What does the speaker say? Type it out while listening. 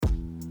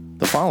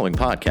The following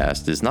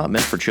podcast is not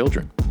meant for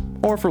children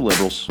or for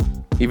liberals,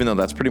 even though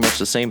that's pretty much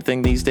the same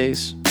thing these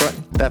days, but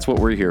that's what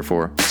we're here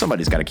for.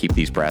 Somebody's got to keep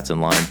these brats in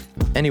line.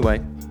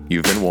 Anyway,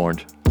 you've been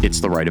warned.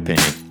 It's the right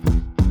opinion.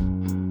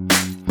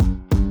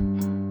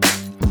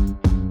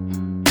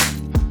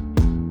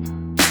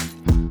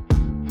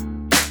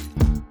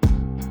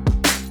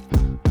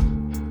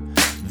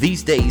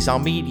 These days, our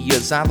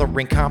media's either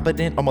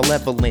incompetent or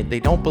malevolent. They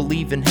don't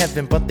believe in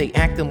heaven, but they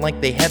acting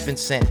like they heaven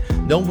sent.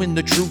 Knowing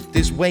the truth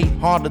is way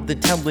harder than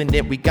telling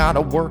it. We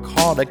gotta work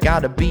harder,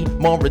 gotta be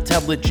more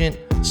intelligent.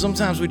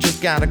 Sometimes we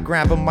just gotta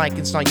grab a mic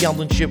and start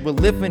yelling shit. We're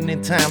living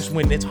in times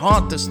when it's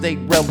hard to stay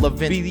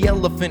relevant. Be the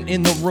elephant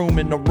in the room,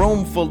 in a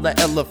room full of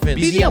elephants.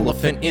 Be the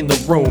elephant in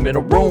the room, in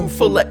a room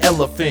full of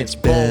elephants.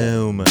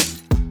 Boom.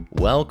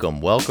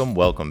 Welcome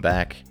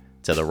back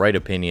to the Right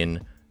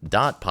Opinion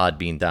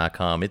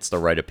 .podbean.com. It's the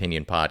Right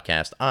Opinion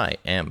Podcast. I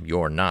am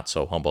your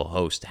not-so-humble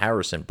host,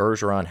 Harrison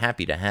Bergeron.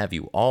 Happy to have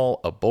you all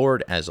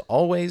aboard as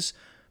always.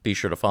 Be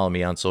sure to follow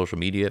me on social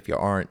media if you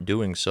aren't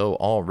doing so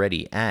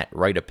already at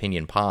Right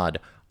Opinion Pod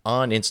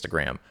on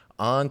Instagram,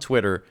 on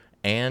Twitter,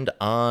 and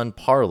on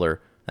Parler.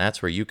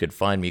 That's where you could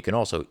find me. You can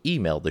also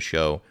email the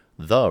show,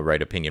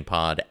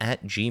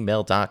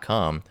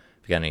 therightopinionpod@gmail.com.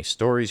 If you got any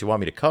stories you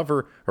want me to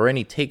cover or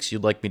any takes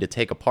you'd like me to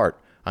take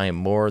apart, I am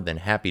more than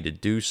happy to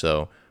do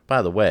so.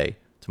 By the way,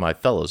 to my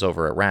fellows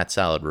over at Rat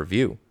Salad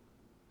Review,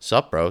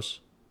 sup, bros?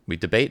 We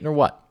debating or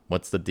what?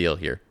 What's the deal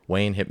here?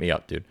 Wayne, hit me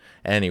up, dude.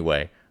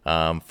 Anyway,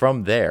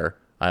 from there,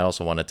 I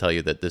also want to tell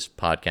you that this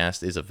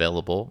podcast is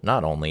available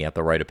not only at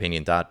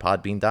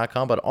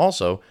therightopinion.podbean.com, but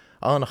also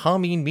on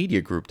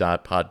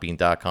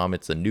hameenmediagroup.podbean.com.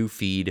 It's a new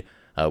feed.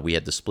 We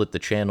had to split the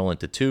channel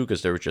into two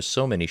because there were just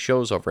so many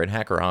shows over at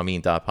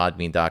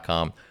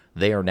hackerhameen.podbean.com.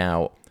 They are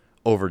now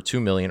over 2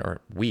 million,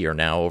 or we are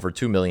now over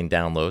 2 million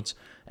downloads.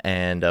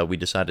 And we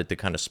decided to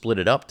kind of split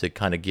it up to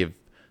kind of give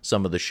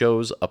some of the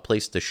shows a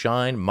place to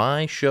shine.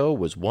 My show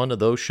was one of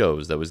those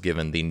shows that was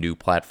given the new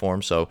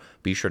platform, so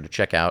be sure to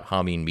check out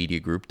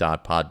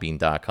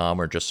hameenmediagroup.podbean.com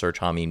or just search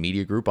Hameen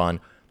Media Group on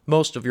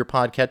most of your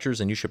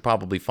podcatchers, and you should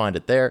probably find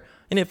it there.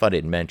 And if I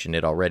didn't mention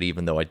it already,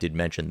 even though I did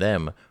mention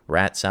them,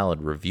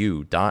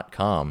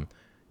 ratsaladreview.com.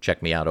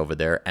 Check me out over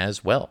there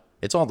as well.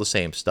 It's all the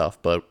same stuff,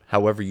 but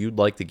however you'd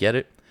like to get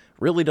it,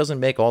 really doesn't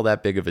make all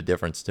that big of a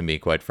difference to me,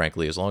 quite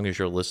frankly, as long as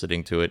you're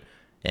listening to it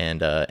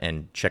and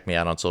check me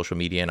out on social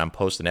media. And I'm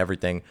posting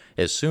everything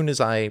as soon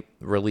as I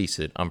release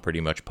it. I'm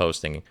pretty much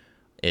posting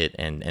it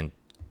and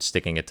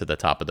sticking it to the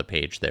top of the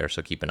page there.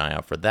 So keep an eye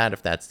out for that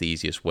if that's the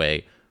easiest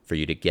way for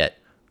you to get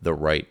the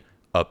right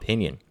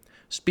opinion.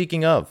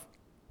 Speaking of,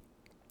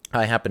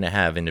 I happen to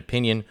have an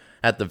opinion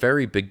at the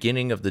very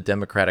beginning of the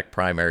Democratic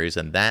primaries,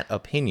 and that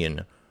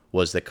opinion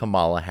was that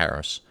Kamala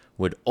Harris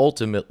would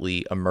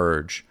ultimately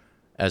emerge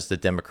as the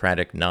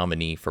Democratic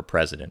nominee for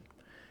president.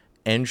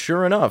 And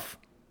sure enough,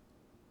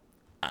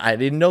 I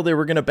didn't know they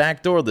were going to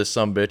backdoor this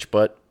sumbitch,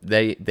 but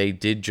they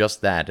did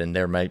just that, and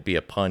there might be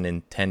a pun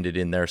intended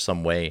in there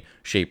some way,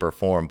 shape, or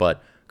form.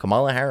 But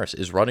Kamala Harris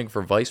is running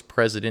for vice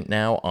president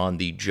now on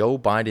the Joe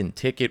Biden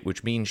ticket,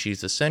 which means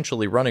she's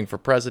essentially running for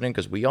president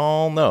because we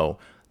all know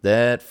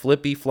that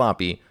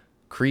flippy-floppy,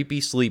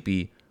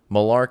 creepy-sleepy,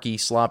 malarkey,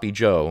 sloppy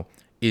Joe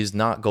is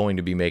not going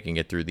to be making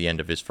it through the end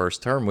of his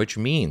first term, which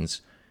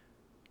means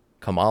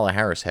Kamala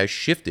Harris has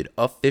shifted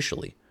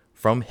officially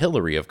from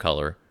Hillary of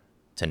color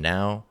to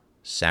now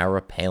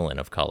Sarah Palin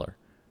of color.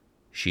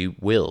 She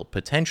will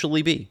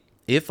potentially be,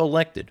 if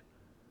elected,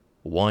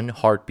 one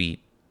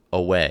heartbeat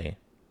away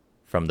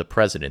from the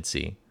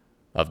presidency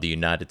of the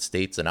United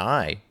States. And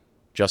I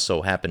just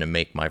so happen to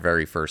make my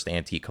very first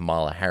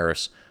anti-Kamala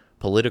Harris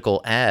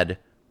political ad,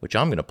 which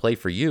I'm going to play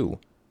for you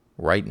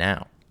right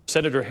now.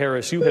 Senator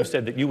Harris, you have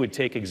said that you would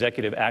take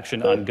executive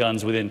action on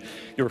guns within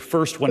your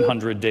first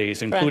 100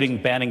 days,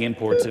 including banning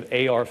imports of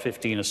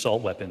AR-15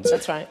 assault weapons.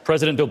 That's right.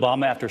 President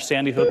Obama, after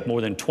Sandy Hook, more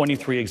than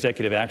 23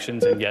 executive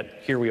actions, and yet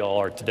here we all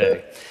are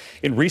today.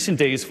 In recent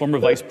days, former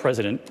Vice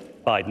President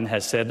Biden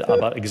has said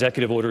about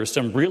executive orders,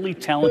 some really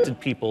talented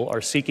people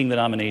are seeking the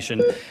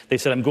nomination. They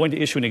said, I'm going to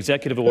issue an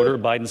executive order.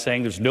 Biden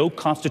saying there's no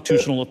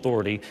constitutional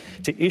authority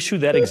to issue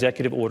that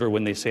executive order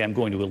when they say I'm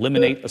going to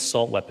eliminate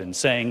assault weapons,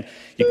 saying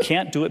you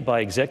can't do it by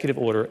executive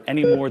order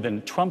any more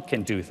than Trump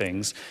can do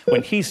things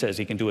when he says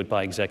he can do it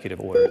by executive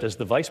order. Does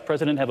the vice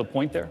president have a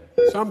point there?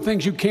 Some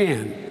things you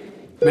can,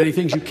 many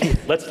things you can't.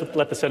 Let's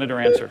let the senator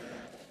answer.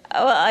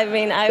 Well, I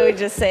mean, I would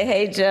just say,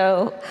 hey,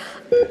 Joe,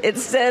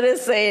 instead of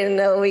saying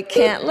no, we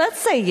can't, let's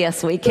say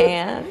yes, we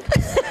can.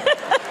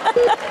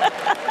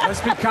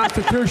 Let's be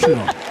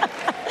constitutional.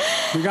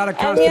 We got a And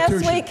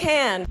constitution. yes, we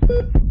can.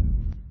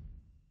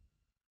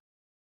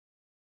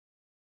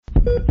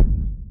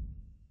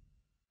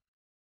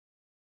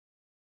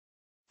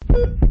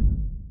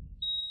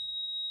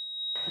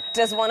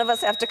 Does one of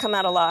us have to come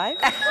out alive?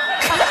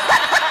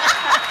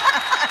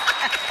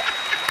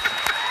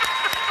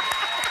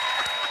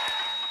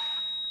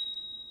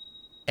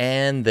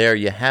 And there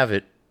you have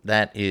it.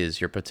 That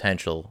is your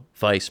potential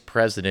vice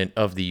president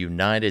of the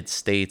United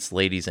States,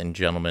 ladies and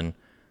gentlemen.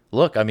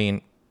 Look, I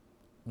mean,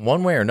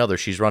 one way or another,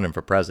 she's running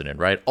for president,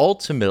 right?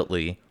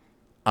 Ultimately,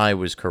 I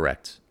was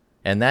correct.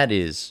 And that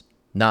is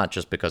not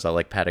just because I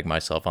like patting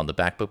myself on the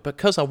back, but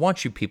because I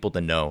want you people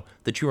to know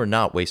that you are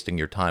not wasting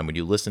your time when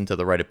you listen to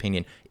The Right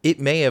Opinion. It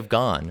may have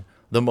gone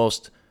the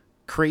most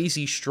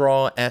crazy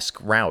straw-esque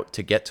route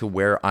to get to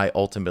where I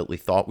ultimately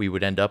thought we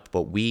would end up,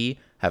 but we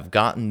have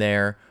gotten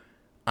there.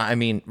 I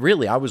mean,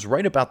 really, I was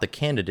right about the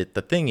candidate.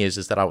 The thing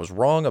is that I was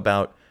wrong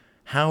about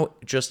how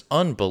just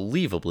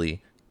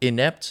unbelievably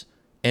inept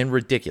and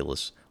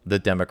ridiculous the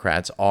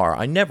Democrats are.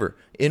 I never,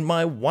 in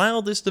my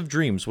wildest of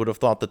dreams, would have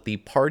thought that the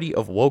party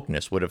of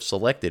wokeness would have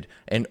selected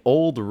an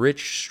old,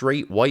 rich,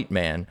 straight white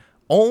man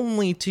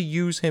only to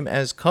use him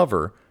as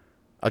cover,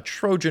 a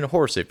Trojan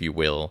horse, if you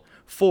will,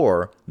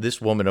 for this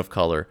woman of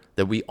color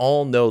that we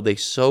all know they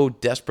so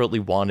desperately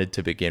wanted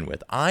to begin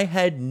with. I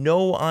had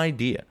no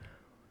idea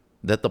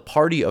that the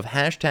party of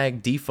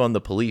hashtag defund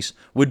the police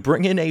would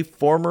bring in a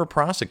former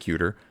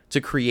prosecutor to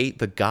create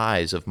the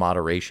guise of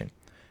moderation.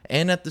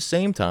 And at the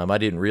same time, I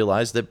didn't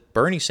realize that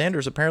Bernie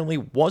Sanders apparently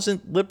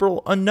wasn't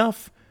liberal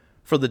enough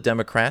for the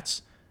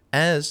Democrats,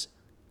 as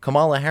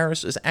Kamala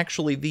Harris is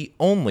actually the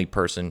only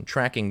person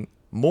tracking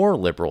more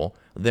liberal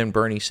than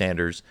Bernie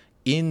Sanders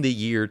in the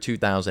year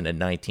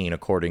 2019,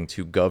 according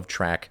to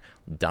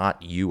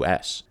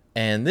govtrack.us.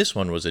 And this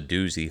one was a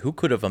doozy. Who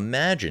could have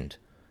imagined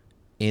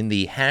in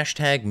the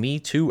hashtag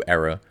 #MeToo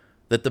era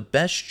that the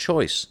best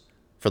choice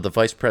for the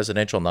vice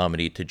presidential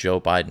nominee to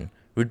Joe Biden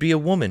would be a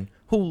woman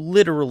who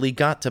literally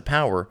got to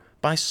power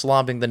by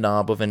slobbing the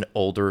knob of an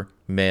older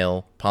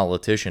male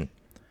politician?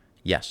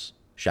 Yes,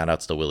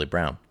 shoutouts to Willie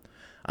Brown.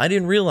 I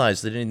didn't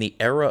realize that in the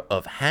era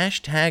of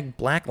hashtag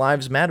Black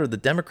Lives Matter, the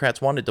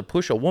Democrats wanted to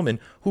push a woman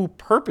who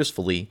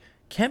purposefully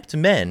kept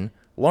men,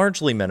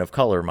 largely men of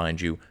color,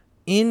 mind you,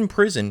 in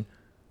prison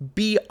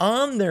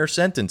beyond their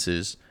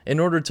sentences in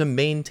order to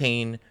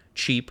maintain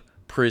cheap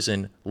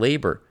prison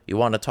labor. You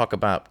want to talk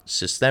about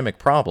systemic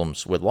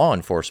problems with law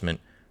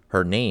enforcement?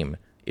 Her name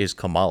is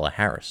Kamala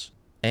Harris.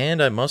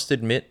 And I must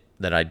admit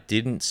that I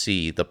didn't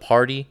see the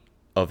party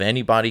of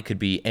anybody could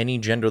be any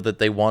gender that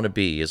they want to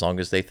be as long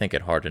as they think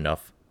it hard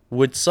enough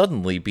would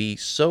suddenly be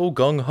so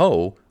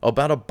gung-ho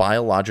about a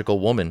biological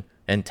woman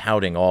and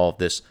touting all of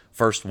this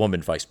first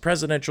woman vice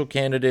presidential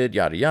candidate,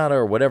 yada yada,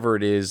 or whatever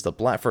it is, the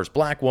first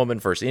black woman,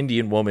 first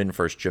Indian woman,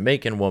 first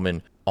Jamaican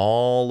woman,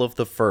 all of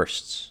the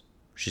firsts.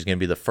 She's going to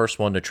be the first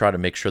one to try to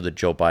make sure that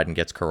Joe Biden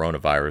gets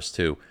coronavirus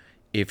too,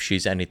 if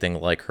she's anything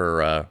like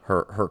her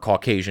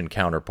Caucasian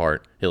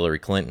counterpart, Hillary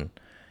Clinton.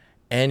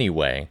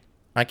 Anyway,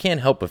 I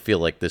can't help but feel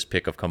like this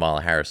pick of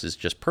Kamala Harris is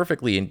just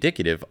perfectly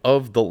indicative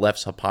of the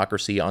left's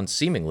hypocrisy on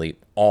seemingly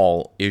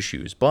all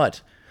issues.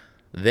 But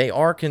they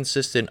are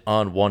consistent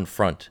on one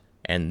front,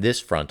 and this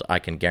front, I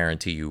can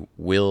guarantee you,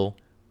 will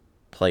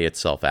play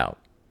itself out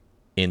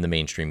in the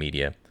mainstream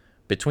media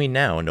between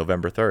now and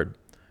November 3rd.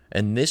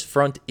 And this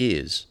front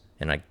is,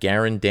 and I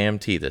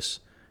guarantee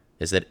this,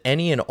 is that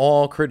any and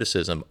all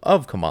criticism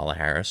of Kamala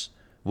Harris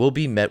will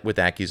be met with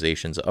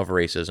accusations of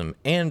racism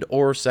and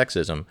or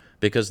sexism,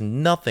 because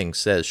nothing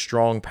says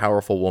strong,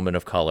 powerful woman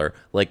of color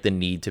like the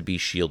need to be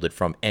shielded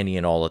from any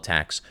and all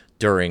attacks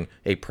during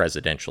a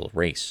presidential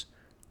race.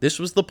 This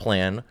was the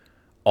plan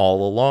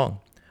all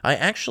along. I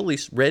actually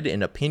read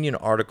an opinion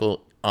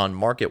article on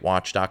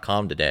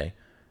MarketWatch.com today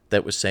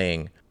that was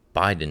saying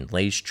Biden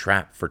lays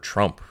trap for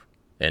Trump,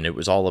 and it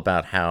was all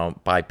about how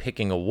by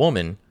picking a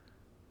woman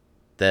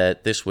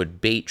that this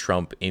would bait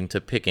Trump into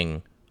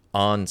picking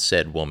on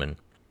said woman.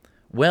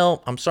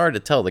 Well, I'm sorry to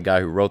tell the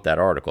guy who wrote that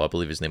article, I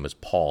believe his name was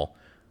Paul.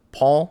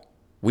 Paul,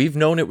 we've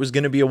known it was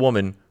going to be a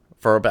woman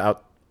for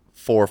about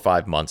 4 or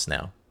 5 months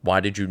now. Why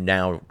did you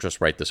now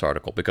just write this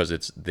article? Because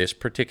it's this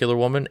particular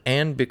woman,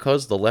 and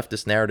because the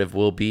leftist narrative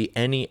will be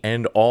any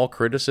and all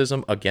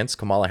criticism against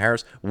Kamala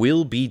Harris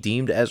will be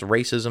deemed as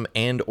racism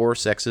and or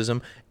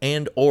sexism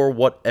and or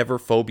whatever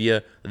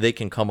phobia they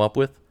can come up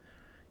with.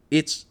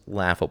 It's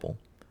laughable.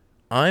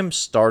 I'm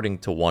starting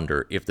to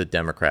wonder if the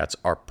Democrats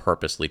are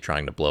purposely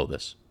trying to blow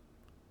this,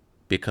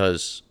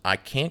 because I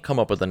can't come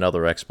up with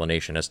another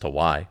explanation as to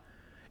why.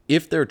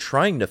 If they're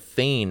trying to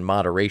feign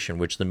moderation,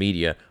 which the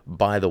media,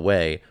 by the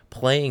way,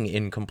 playing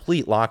in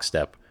complete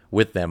lockstep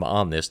with them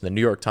on this, the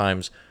New York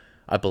Times,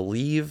 I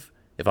believe,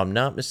 if I'm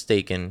not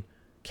mistaken,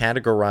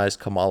 categorized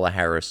Kamala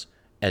Harris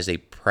as a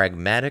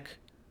pragmatic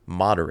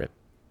moderate.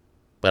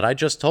 But I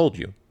just told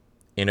you,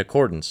 in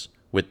accordance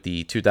with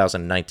the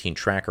 2019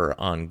 tracker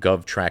on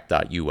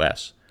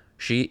govtrack.us,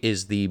 she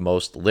is the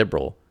most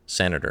liberal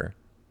senator,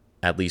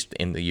 at least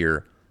in the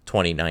year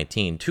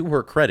 2019. To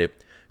her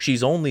credit,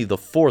 she's only the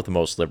 4th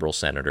most liberal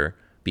senator,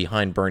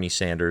 behind Bernie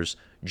Sanders,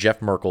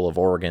 Jeff Merkel of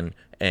Oregon,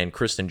 and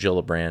Kristen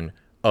Gillibrand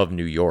of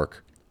New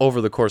York,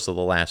 over the course of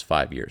the last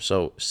 5 years.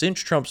 So since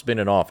Trump's been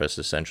in office,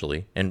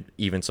 essentially, and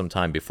even some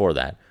time before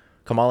that,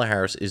 Kamala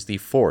Harris is the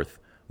 4th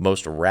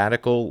most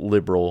radical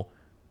liberal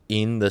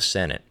in the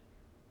Senate.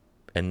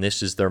 And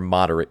this is their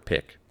moderate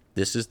pick.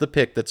 This is the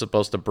pick that's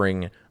supposed to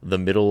bring the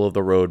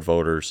middle-of-the-road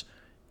voters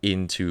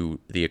into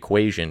the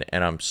equation,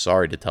 and I'm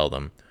sorry to tell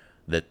them,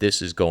 that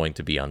this is going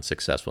to be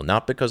unsuccessful.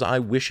 Not because I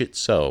wish it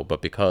so,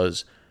 but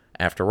because,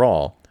 after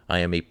all, I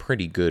am a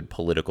pretty good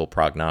political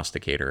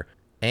prognosticator.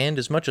 And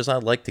as much as I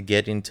like to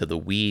get into the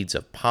weeds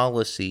of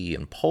policy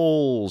and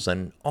polls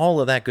and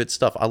all of that good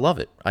stuff, I love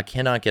it. I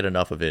cannot get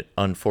enough of it,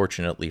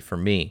 unfortunately for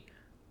me.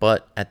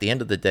 But at the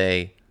end of the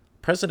day,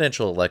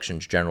 presidential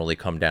elections generally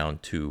come down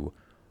to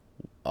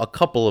a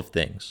couple of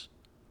things.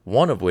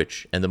 One of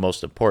which, and the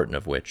most important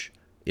of which,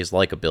 is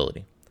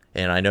likability.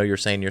 And I know you're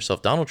saying to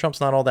yourself, Donald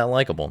Trump's not all that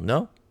likable.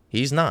 No,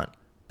 he's not.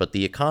 But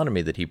the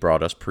economy that he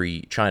brought us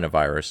pre-China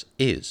virus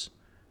is,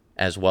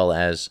 as well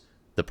as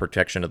the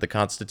protection of the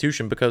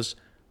Constitution, because,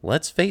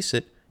 let's face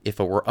it, if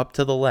it were up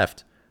to the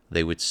left,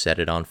 they would set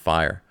it on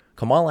fire.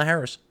 Kamala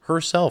Harris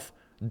herself,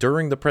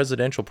 during the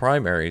presidential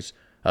primaries,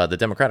 the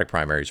Democratic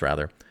primaries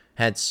rather,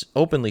 had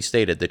openly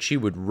stated that she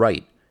would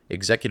write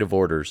executive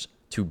orders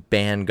to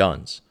ban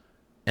guns.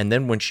 And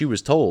then when she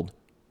was told,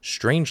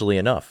 strangely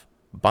enough,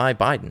 by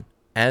Biden,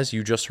 as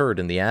you just heard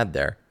in the ad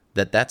there,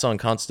 that that's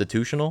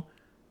unconstitutional,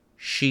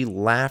 she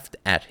laughed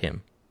at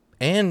him.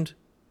 And,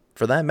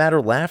 for that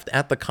matter, laughed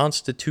at the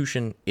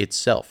Constitution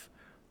itself.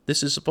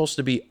 This is supposed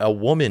to be a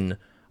woman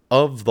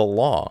of the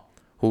law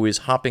who is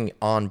hopping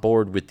on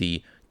board with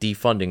the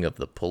defunding of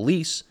the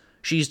police.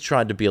 She's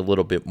tried to be a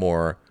little bit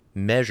more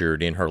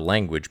measured in her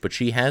language, but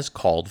she has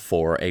called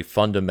for a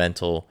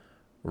fundamental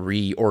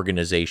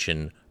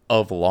reorganization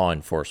of law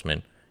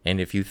enforcement. And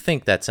if you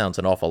think that sounds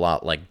an awful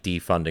lot like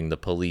defunding the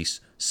police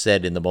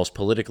said in the most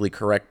politically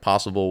correct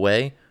possible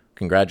way,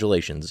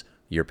 congratulations,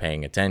 you're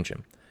paying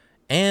attention.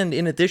 And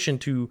in addition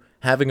to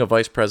having a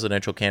vice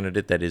presidential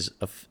candidate that is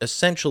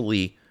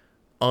essentially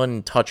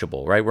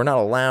untouchable, right? We're not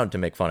allowed to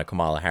make fun of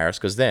Kamala Harris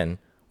because then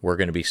we're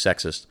going to be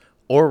sexist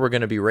or we're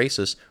going to be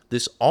racist.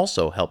 This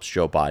also helps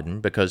Joe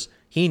Biden because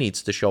he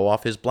needs to show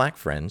off his black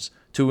friends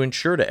to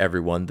ensure to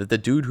everyone that the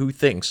dude who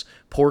thinks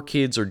poor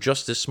kids are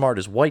just as smart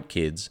as white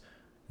kids,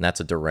 and that's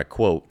a direct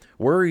quote,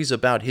 worries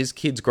about his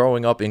kids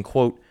growing up in,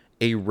 quote,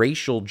 a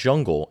racial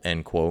jungle,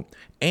 end quote,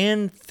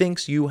 and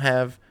thinks you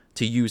have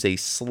to use a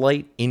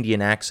slight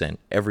Indian accent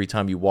every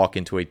time you walk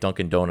into a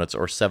Dunkin' Donuts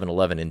or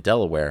 7-Eleven in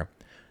Delaware.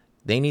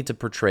 They need to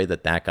portray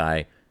that that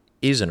guy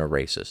isn't a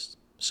racist.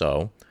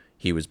 So,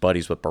 he was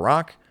buddies with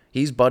Barack,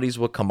 he's buddies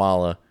with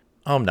Kamala.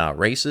 I'm not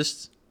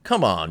racist.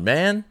 Come on,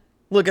 man.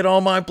 Look at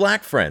all my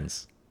black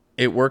friends.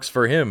 It works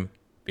for him.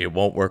 It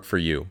won't work for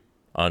you,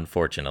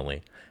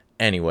 unfortunately.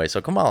 Anyway,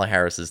 so Kamala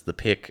Harris is the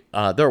pick.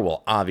 There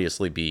will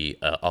obviously be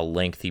a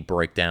lengthy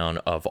breakdown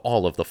of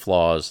all of the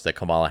flaws that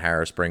Kamala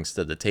Harris brings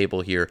to the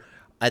table here.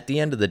 At the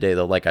end of the day,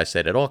 though, like I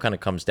said, it all kind of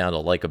comes down to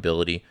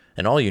likability,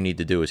 and all you need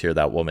to do is hear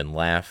that woman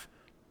laugh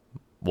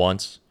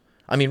once.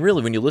 I mean,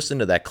 really, when you listen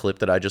to that clip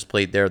that I just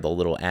played there, the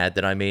little ad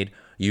that I made,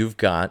 you've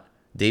got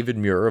David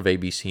Muir of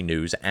ABC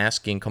News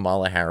asking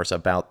Kamala Harris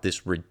about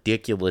this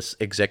ridiculous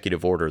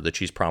executive order that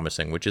she's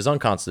promising, which is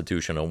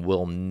unconstitutional and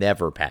will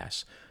never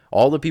pass.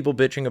 All the people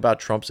bitching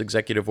about Trump's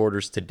executive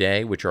orders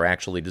today, which are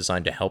actually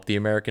designed to help the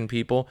American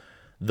people,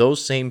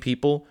 those same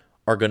people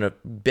are going to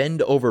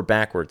bend over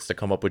backwards to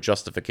come up with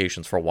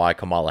justifications for why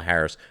Kamala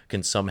Harris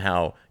can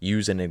somehow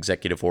use an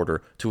executive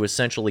order to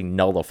essentially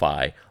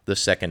nullify the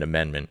Second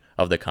Amendment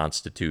of the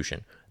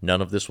Constitution.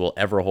 None of this will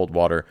ever hold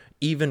water,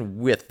 even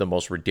with the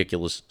most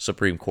ridiculous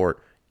Supreme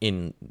Court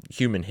in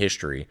human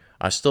history.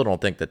 I still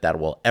don't think that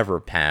will ever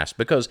pass,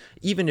 because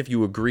even if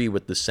you agree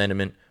with the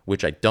sentiment,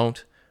 which I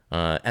don't,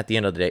 at the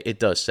end of the day, it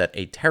does set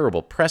a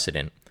terrible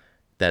precedent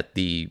that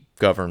the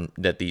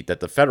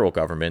federal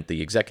government,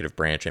 the executive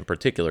branch in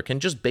particular, can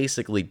just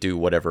basically do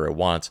whatever it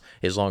wants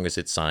as long as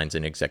it signs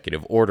an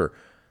executive order.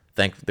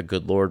 Thank the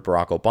good Lord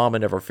Barack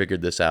Obama never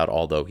figured this out,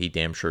 although he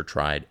damn sure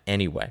tried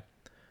anyway.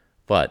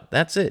 But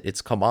that's it.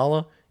 It's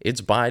Kamala,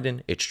 it's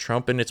Biden, it's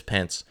Trump, and it's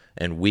Pence,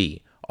 and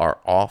we are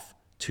off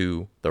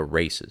to the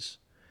races.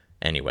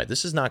 Anyway,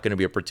 this is not going to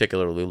be a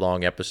particularly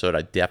long episode.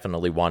 I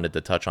definitely wanted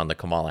to touch on the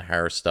Kamala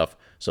Harris stuff.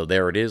 So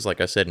there it is. Like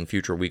I said, in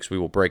future weeks, we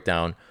will break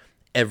down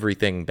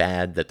everything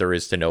bad that there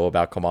is to know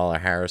about Kamala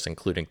Harris,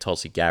 including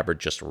Tulsi Gabbard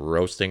just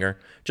roasting her.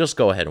 Just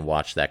go ahead and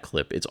watch that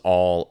clip. It's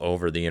all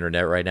over the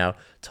internet right now.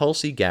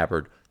 Tulsi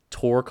Gabbard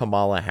tore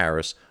Kamala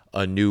Harris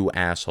a new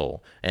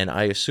asshole. And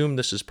I assume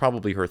this is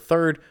probably her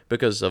third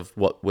because of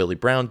what Willie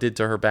Brown did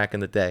to her back in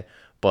the day.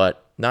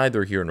 But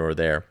neither here nor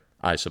there,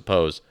 I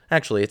suppose.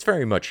 Actually, it's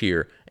very much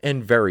here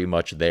and very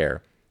much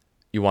there.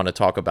 You want to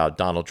talk about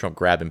Donald Trump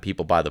grabbing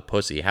people by the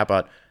pussy? How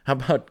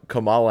about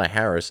Kamala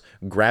Harris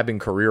grabbing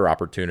career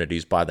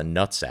opportunities by the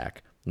nutsack?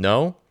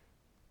 No?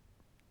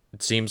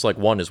 It seems like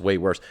one is way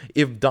worse.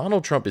 If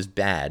Donald Trump is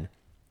bad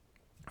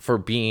for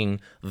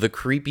being the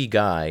creepy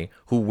guy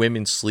who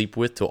women sleep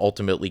with to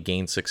ultimately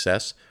gain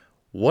success,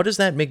 what does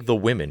that make the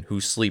women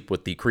who sleep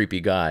with the creepy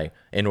guy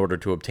in order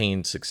to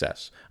obtain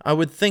success? I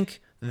would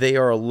think they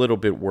are a little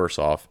bit worse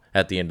off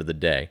at the end of the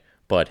day.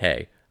 But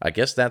hey, I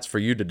guess that's for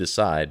you to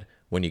decide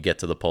when you get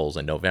to the polls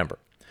in November.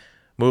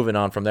 Moving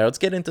on from there, let's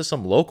get into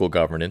some local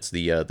governance.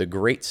 The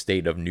great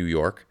state of New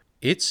York.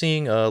 It's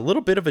seeing a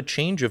little bit of a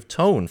change of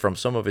tone from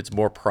some of its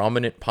more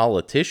prominent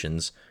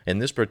politicians. In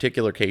this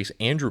particular case,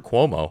 Andrew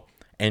Cuomo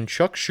and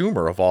Chuck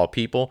Schumer, of all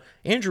people.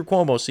 Andrew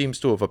Cuomo seems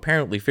to have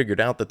apparently figured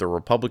out that the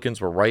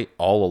Republicans were right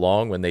all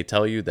along when they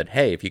tell you that,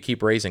 hey, if you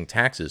keep raising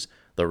taxes,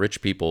 the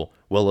rich people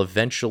will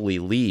eventually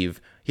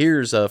leave.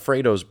 Here's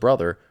Fredo's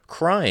brother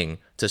crying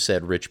to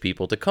said rich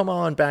people to come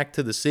on back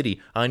to the city.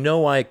 I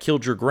know I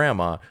killed your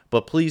grandma,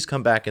 but please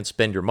come back and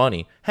spend your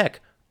money.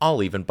 Heck,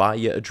 I'll even buy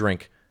you a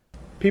drink.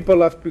 People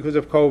left because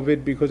of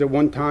COVID, because at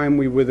one time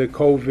we were the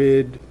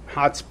COVID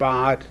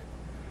hotspot.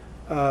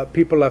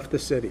 People left the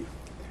city.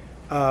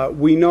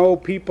 We know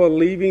people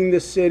leaving the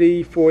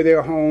city for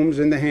their homes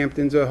in the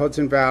Hamptons or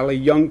Hudson Valley,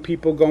 young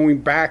people going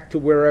back to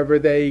wherever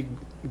they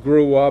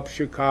grew up,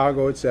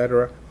 Chicago,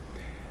 etc.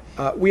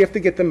 We have to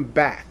get them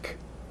back.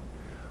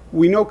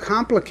 We know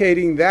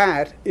complicating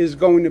that is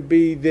going to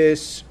be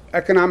this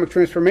economic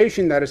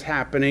transformation that is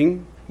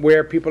happening,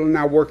 where people are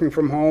now working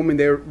from home and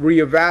they're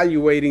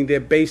reevaluating their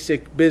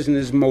basic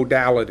business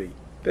modality.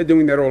 They're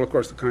doing that all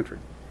across the country.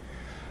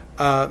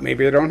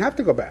 Maybe I don't have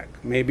to go back.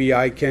 Maybe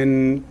I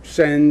can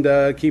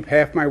keep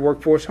half my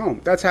workforce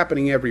home. That's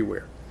happening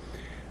everywhere.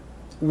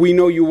 We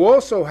know you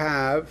also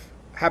have,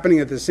 happening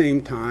at the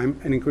same time,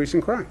 an increase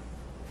in crime.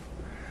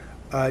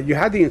 You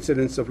had the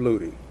incidents of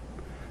looting.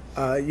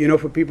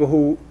 For people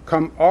who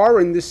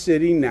are in the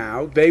city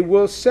now, they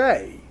will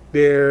say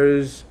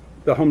the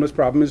homeless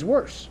problem is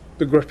worse.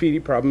 The graffiti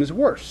problem is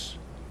worse.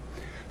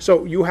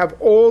 So you have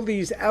all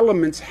these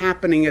elements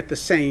happening at the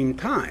same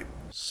time.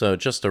 So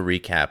just to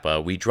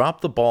recap, we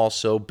dropped the ball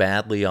so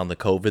badly on the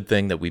COVID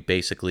thing that we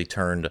basically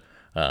turned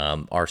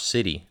our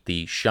city,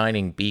 the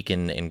shining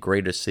beacon and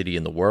greatest city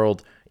in the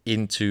world,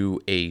 into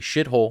a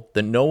shithole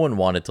that no one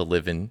wanted to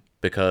live in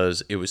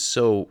because it was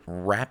so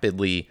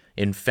rapidly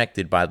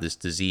infected by this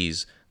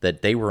disease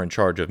that they were in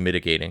charge of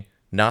mitigating,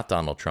 not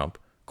Donald Trump,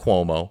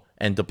 Cuomo,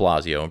 and de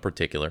Blasio in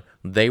particular.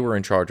 They were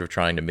in charge of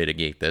trying to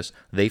mitigate this.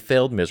 They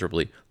failed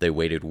miserably. They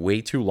waited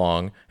way too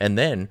long. And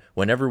then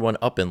when everyone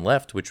up and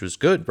left, which was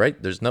good, right?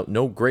 There's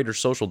no greater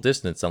social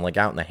distance than like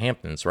out in the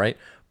Hamptons, right?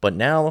 But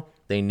now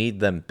they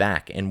need them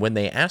back. And when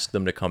they ask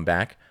them to come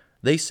back,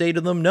 they say to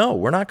them, no,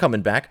 we're not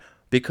coming back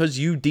because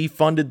you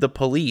defunded the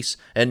police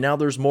and now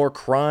there's more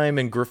crime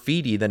and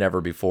graffiti than ever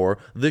before.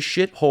 The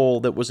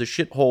shithole that was a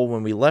shithole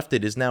when we left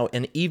it is now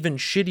an even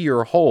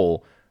shittier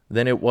hole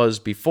than it was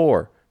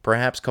before.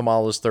 Perhaps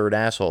Kamala's third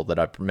asshole that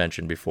I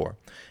mentioned before.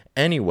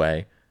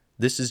 Anyway,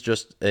 this is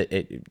just,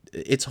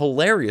 it's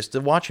hilarious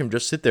to watch him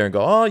just sit there and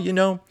go,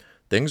 oh,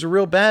 things are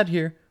real bad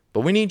here,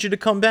 but we need you to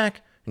come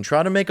back and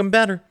try to make them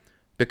better.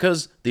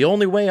 Because the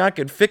only way I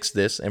could fix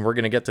this, and we're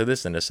going to get to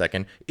this in a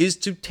second, is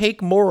to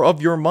take more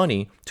of your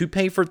money to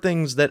pay for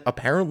things that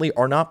apparently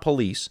are not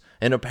police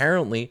and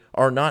apparently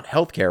are not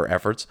healthcare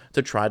efforts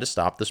to try to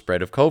stop the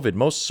spread of COVID.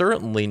 Most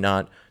certainly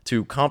not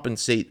to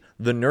compensate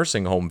the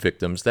nursing home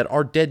victims that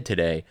are dead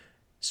today,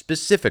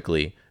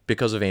 specifically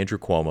because of Andrew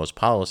Cuomo's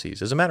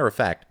policies. As a matter of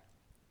fact,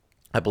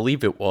 I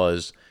believe it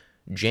was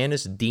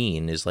Janice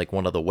Dean is like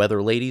one of the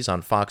weather ladies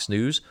on Fox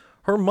News.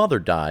 Her mother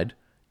died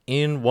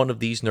in one of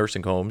these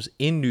nursing homes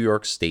in New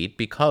York State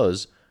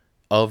because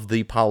of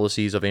the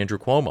policies of Andrew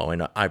Cuomo.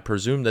 And I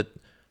presume that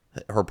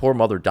her poor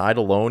mother died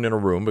alone in a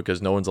room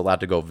because no one's allowed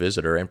to go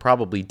visit her, and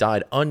probably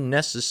died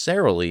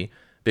unnecessarily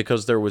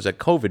because there was a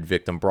COVID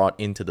victim brought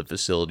into the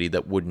facility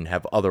that wouldn't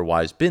have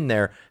otherwise been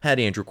there had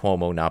Andrew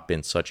Cuomo not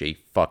been such a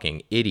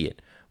fucking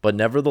idiot. But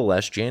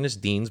nevertheless, Janice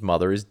Dean's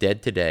mother is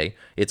dead today.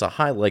 It's a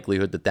high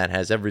likelihood that that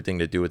has everything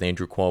to do with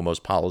Andrew Cuomo's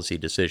policy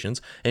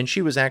decisions, and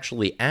she was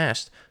actually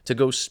asked to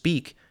go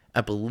speak, I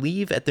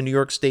believe, at the New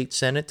York State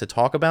Senate to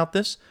talk about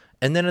this,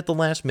 and then at the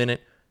last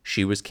minute,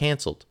 she was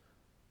canceled.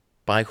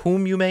 By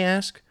whom, you may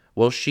ask?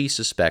 Well, she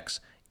suspects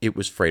it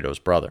was Fredo's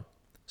brother,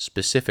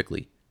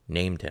 specifically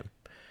named him.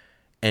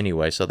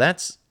 Anyway, so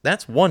that's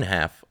one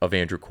half of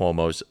Andrew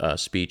Cuomo's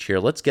speech here.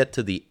 Let's get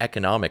to the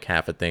economic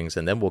half of things,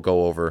 and then we'll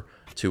go over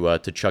to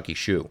Chucky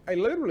Schuh. I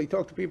literally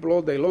talk to people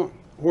all day long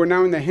who are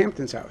now in the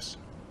Hamptons house,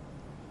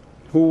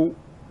 who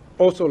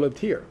also lived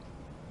here,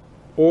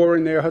 or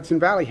in their Hudson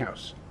Valley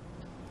house,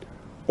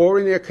 or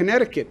in their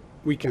Connecticut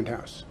weekend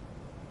house.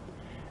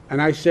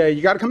 And I say,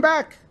 you got to come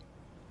back.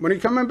 When are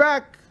you coming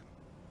back?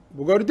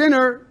 We'll go to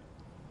dinner.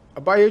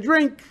 I'll buy you a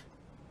drink.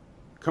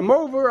 Come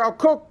over, I'll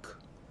cook.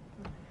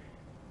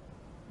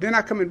 They're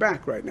not coming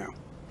back right now.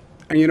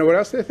 And you know what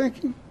else they're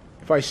thinking?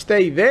 If I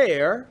stay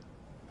there,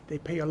 they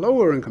pay a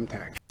lower income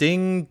tax.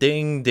 Ding,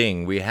 ding,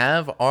 ding. We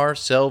have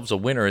ourselves a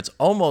winner. It's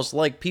almost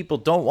like people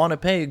don't want to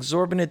pay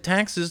exorbitant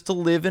taxes to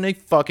live in a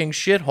fucking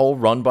shithole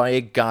run by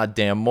a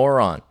goddamn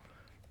moron.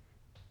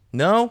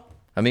 No?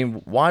 I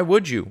mean, why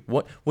would you?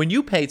 When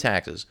you pay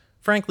taxes,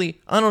 frankly,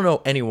 I don't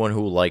know anyone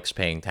who likes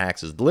paying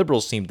taxes. The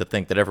liberals seem to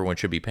think that everyone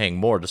should be paying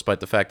more,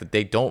 despite the fact that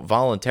they don't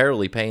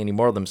voluntarily pay any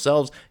more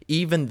themselves,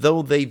 even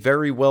though they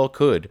very well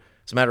could.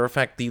 As a matter of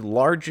fact, the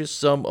largest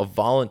sum of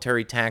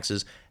voluntary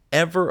taxes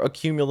ever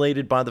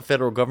accumulated by the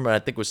federal government, I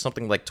think, was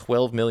something like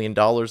 $12 million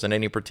in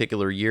any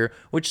particular year,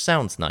 which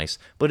sounds nice,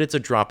 but it's a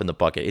drop in the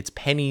bucket. It's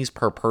pennies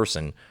per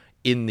person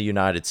in the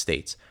United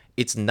States.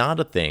 It's not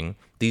a thing.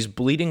 These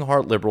bleeding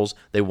heart liberals,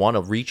 they want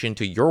to reach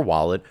into your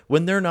wallet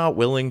when they're not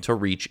willing to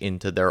reach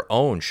into their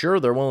own. Sure,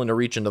 they're willing to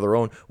reach into their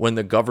own when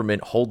the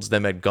government holds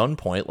them at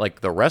gunpoint like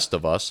the rest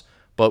of us.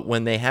 But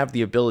when they have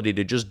the ability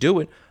to just do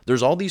it,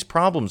 there's all these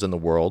problems in the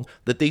world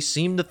that they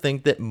seem to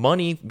think that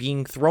money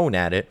being thrown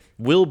at it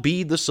will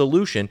be the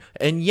solution.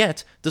 And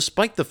yet,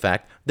 despite the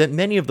fact that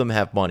many of them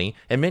have money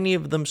and many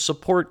of them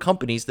support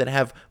companies that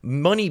have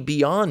money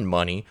beyond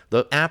money,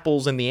 the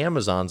Apples and the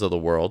Amazons of the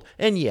world,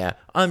 and yeah,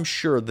 I'm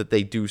sure that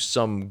they do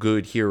some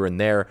good here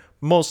and there,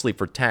 mostly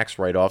for tax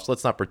write-offs.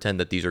 Let's not pretend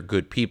that these are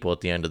good people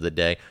at the end of the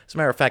day. As a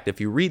matter of fact, if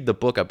you read the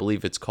book, I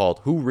believe it's called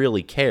Who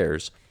Really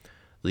Cares?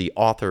 The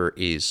author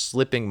is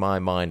slipping my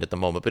mind at the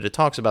moment, but it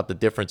talks about the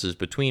differences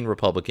between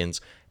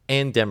Republicans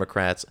and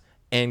Democrats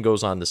and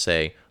goes on to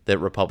say that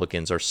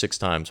Republicans are 6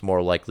 times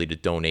more likely to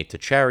donate to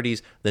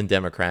charities than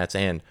Democrats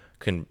and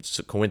can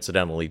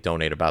coincidentally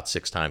donate about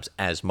 6 times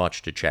as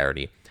much to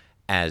charity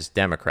as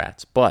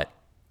Democrats. But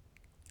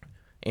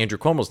Andrew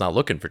Cuomo's not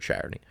looking for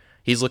charity.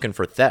 He's looking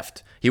for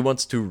theft. He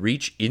wants to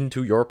reach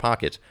into your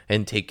pocket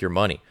and take your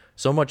money.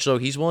 So much so,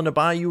 he's willing to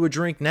buy you a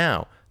drink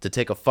now to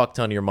take a fuck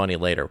ton of your money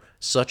later.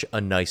 Such a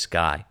nice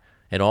guy.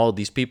 And all of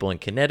these people in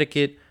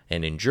Connecticut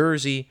and in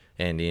Jersey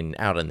and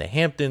out in the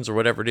Hamptons or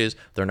whatever it is,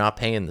 they're not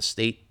paying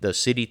the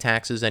city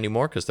taxes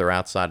anymore because they're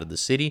outside of the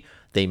city.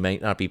 They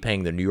might not be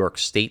paying the New York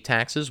state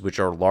taxes, which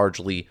are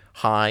largely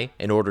high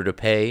in order to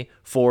pay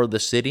for the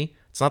city.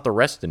 It's not the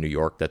rest of New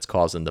York that's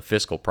causing the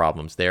fiscal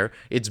problems there.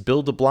 It's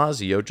Bill de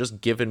Blasio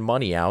just giving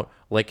money out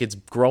like it's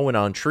growing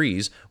on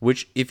trees,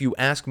 which if you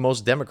ask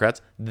most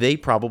Democrats, they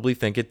probably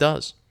think it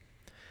does.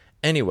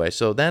 Anyway,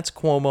 so that's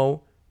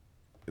Cuomo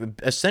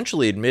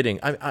essentially admitting,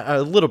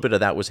 a little bit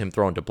of that was him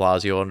throwing de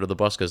Blasio under the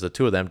bus because the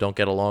two of them don't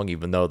get along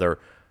even though they're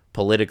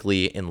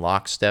politically in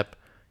lockstep.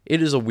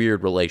 It is a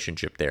weird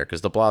relationship there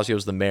because de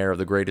Blasio's the mayor of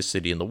the greatest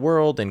city in the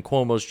world and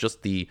Cuomo's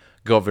just the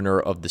governor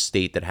of the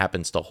state that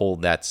happens to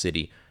hold that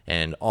city.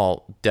 And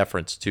all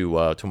deference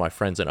to my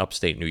friends in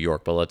upstate New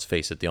York, but let's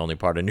face it, the only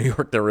part of New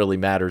York that really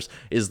matters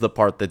is the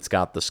part that's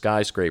got the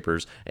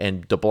skyscrapers,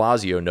 and de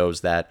Blasio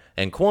knows that,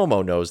 and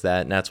Cuomo knows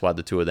that, and that's why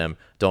the two of them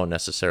don't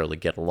necessarily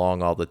get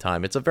along all the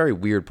time. It's a very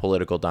weird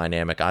political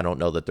dynamic. I don't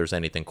know that there's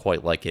anything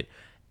quite like it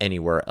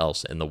anywhere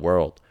else in the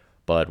world.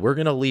 But we're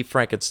going to leave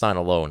Frankenstein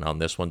alone on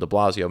this one. De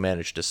Blasio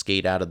managed to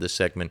skate out of this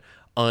segment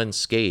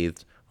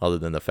unscathed, other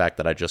than the fact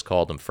that I just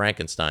called him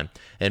Frankenstein.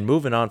 And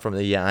moving on from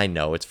I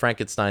know, it's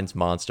Frankenstein's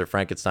monster.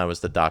 Frankenstein was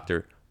the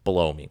doctor.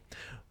 Below me.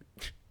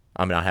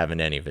 I'm not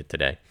having any of it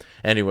today.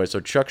 Anyway, so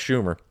Chuck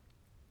Schumer,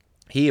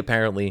 he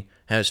apparently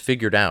has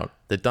figured out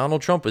that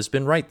Donald Trump has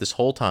been right this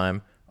whole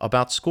time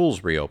about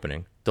schools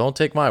reopening. Don't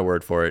take my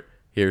word for it.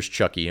 Here's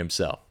Chucky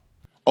himself.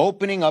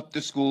 Opening up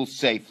the schools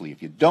safely.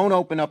 If you don't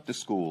open up the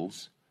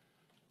schools,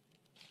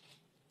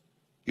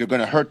 you're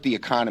going to hurt the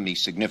economy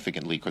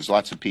significantly because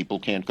lots of people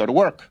can't go to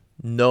work.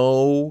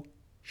 No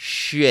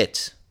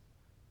shit.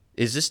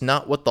 Is this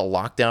not what the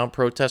lockdown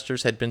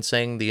protesters had been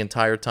saying the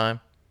entire time?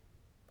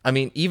 I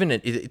mean, even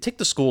take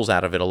the schools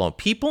out of it alone.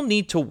 People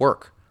need to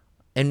work.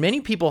 And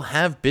many people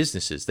have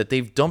businesses that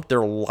they've dumped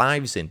their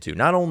lives into.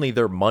 Not only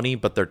their money,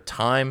 but their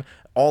time,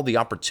 all the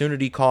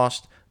opportunity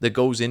cost that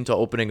goes into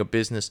opening a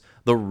business,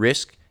 the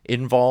risk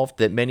involved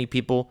that many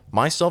people,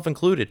 myself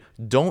included,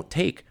 don't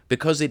take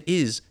because it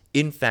is,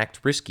 in fact,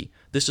 risky.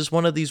 This is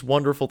one of these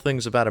wonderful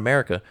things about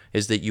America,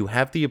 is that you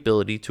have the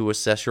ability to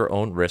assess your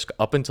own risk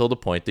up until the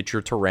point that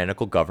your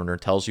tyrannical governor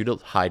tells you to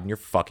hide in your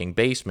fucking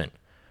basement.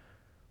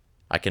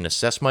 I can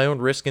assess my own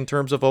risk in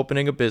terms of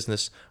opening a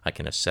business. I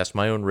can assess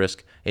my own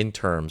risk in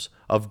terms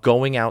of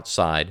going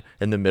outside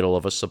in the middle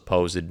of a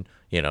supposed,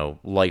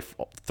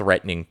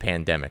 life-threatening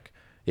pandemic.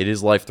 It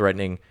is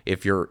life-threatening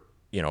if you're,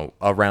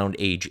 around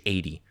age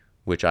 80,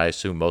 which I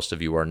assume most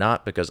of you are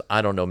not, because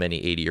I don't know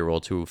many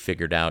 80-year-olds who have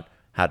figured out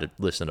how to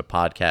listen to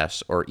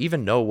podcasts or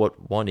even know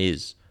what one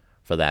is,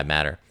 for that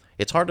matter.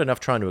 It's hard enough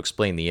trying to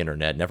explain the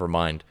internet, never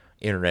mind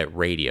internet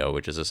radio,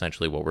 which is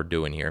essentially what we're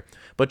doing here.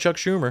 But Chuck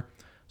Schumer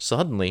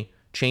suddenly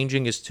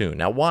changing his tune.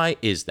 Now, why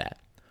is that?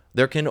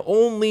 There can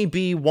only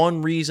be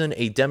one reason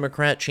a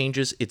Democrat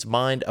changes its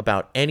mind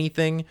about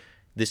anything.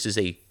 This is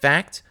a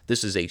fact.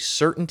 This is a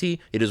certainty.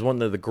 It is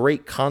one of the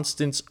great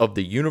constants of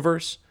the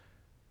universe.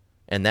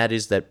 And that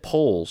is that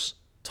polls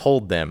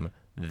told them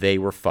they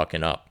were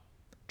fucking up.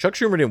 Chuck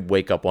Schumer didn't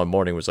wake up one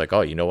morning and was like, oh,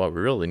 you know what?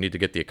 We really need to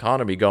get the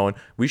economy going.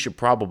 We should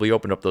probably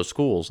open up those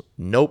schools.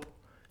 Nope.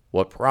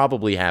 What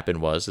probably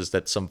happened is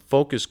that some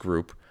focus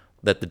group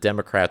that the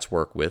Democrats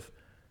work with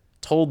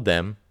told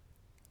them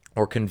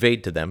or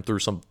conveyed to them through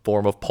some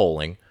form of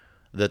polling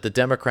that the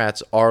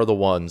Democrats are the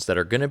ones that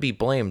are going to be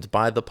blamed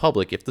by the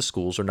public if the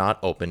schools are not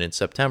open in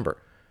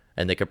September.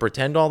 And they can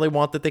pretend all they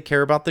want that they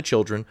care about the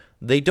children.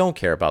 They don't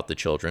care about the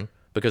children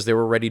because they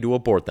were ready to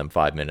abort them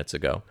 5 minutes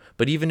ago.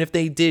 But even if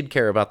they did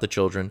care about the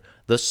children,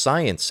 the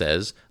science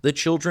says the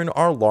children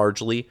are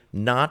largely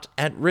not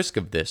at risk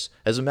of this.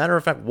 As a matter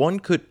of fact, one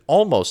could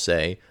almost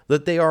say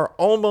that they are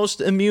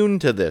almost immune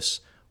to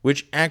this.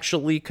 which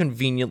actually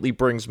conveniently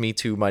brings me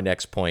to my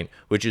next point,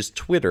 which is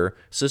Twitter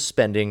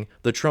suspending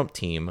the Trump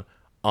team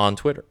on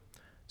Twitter.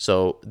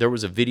 So there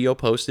was a video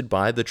posted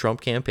by the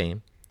Trump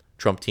campaign,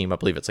 Trump team, I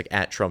believe it's like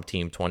at Trump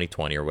team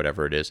 2020 or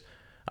whatever it is.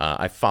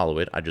 I follow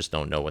it. I just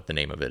don't know what the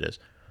name of it is.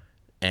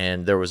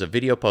 And there was a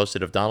video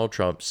posted of Donald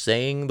Trump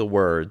saying the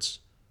words,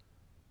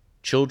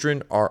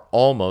 "Children are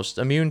almost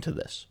immune to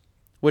this,"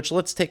 which,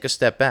 let's take a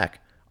step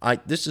back.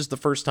 This is the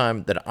first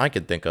time that I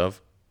could think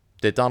of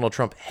that Donald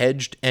Trump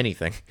hedged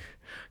anything.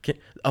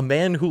 A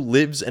man who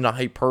lives in a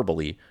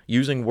hyperbole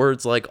using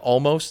words like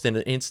almost in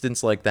an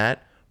instance like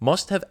that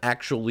must have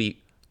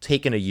actually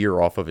taken a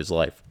year off of his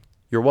life.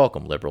 You're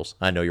welcome, liberals.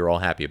 I know you're all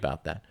happy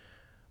about that.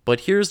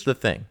 But here's the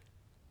thing.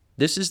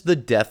 This is the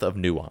death of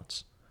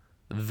nuance.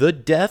 The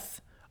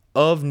death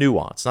of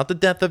nuance. Not the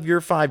death of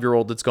your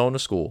 5-year-old that's going to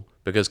school,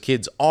 because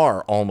kids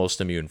are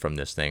almost immune from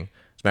this thing.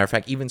 As a matter of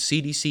fact, even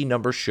CDC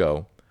numbers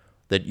show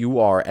that you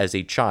are, as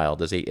a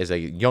child, as a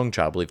young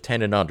child, I believe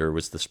 10 and under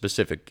was the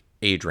specific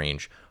age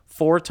range,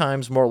 4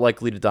 times more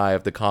likely to die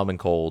of the common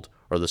cold,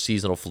 or the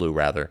seasonal flu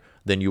rather,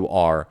 than you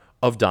are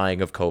of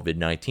dying of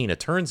COVID-19.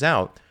 It turns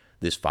out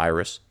this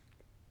virus,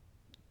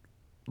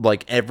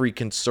 like every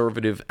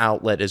conservative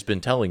outlet has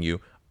been telling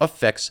you,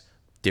 affects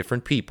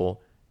different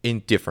people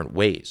in different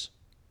ways.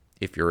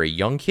 If you're a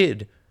young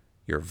kid,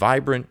 you're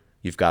vibrant,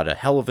 you've got a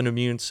hell of an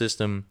immune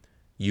system,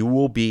 you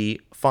will be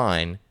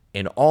fine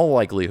in all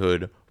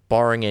likelihood,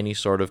 barring any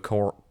sort of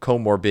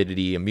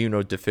comorbidity,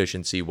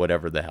 immunodeficiency,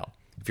 whatever the hell.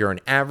 If you're an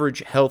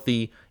average,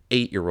 healthy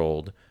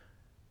 8-year-old,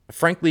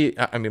 frankly,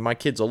 I mean, my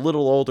kid's a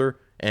little older,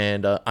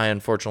 and I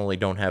unfortunately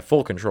don't have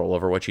full control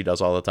over what she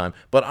does all the time,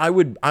 but I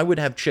would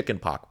have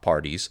chickenpox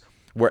parties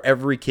where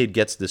every kid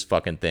gets this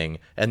fucking thing,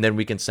 and then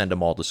we can send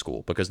them all to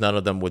school, because none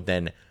of them would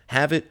then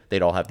have it.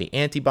 They'd all have the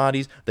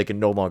antibodies. They can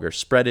no longer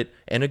spread it.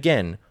 And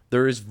again,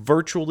 there is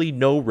virtually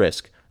no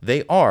risk.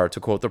 They are, to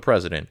quote the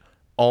president,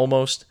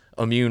 almost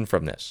immune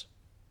from this.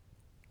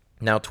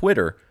 Now,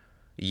 Twitter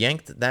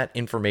yanked that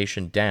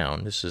information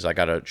down. I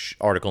got an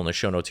article in the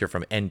show notes here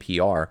from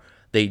NPR.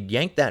 They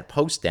yanked that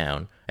post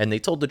down, and they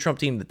told the Trump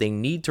team that they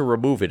need to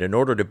remove it in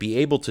order to be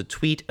able to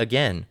tweet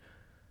again,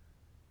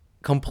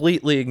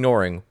 completely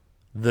ignoring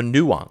the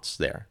nuance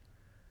there.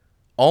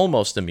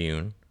 Almost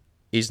immune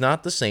is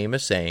not the same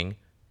as saying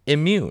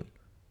immune.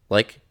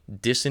 Like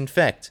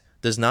disinfect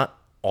does not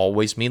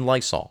always mean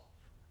Lysol.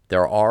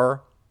 There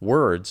are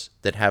words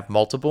that have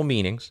multiple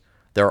meanings.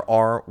 There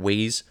are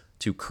ways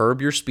to curb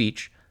your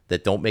speech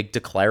that don't make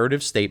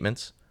declarative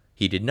statements.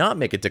 He did not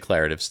make a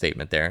declarative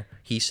statement there.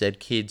 He said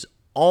kids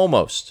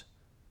almost,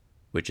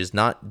 which is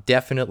not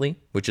definitely,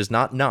 which is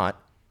not.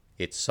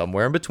 It's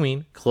somewhere in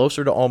between,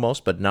 closer to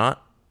almost, but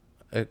not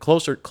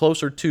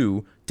closer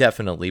to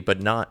definitely,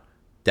 but not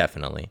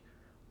definitely.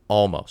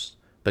 Almost.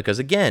 Because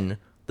again,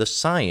 the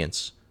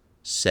science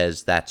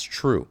says that's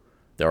true.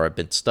 There have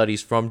been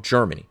studies from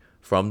Germany,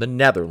 from the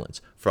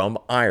Netherlands, from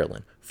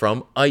Ireland,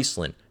 from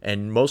Iceland,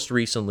 and most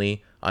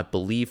recently, I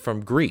believe,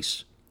 from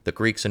Greece. The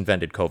Greeks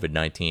invented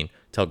COVID-19.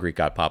 Tell Greek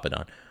God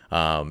Papadon.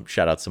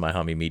 Shout out to my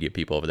homie media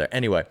people over there.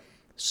 Anyway,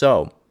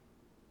 so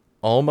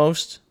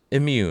almost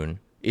immune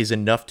is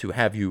enough to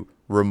have you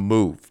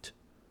removed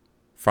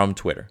from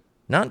Twitter.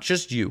 Not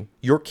just you,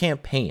 your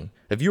campaign.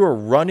 If you are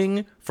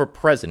running for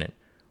president,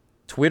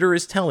 Twitter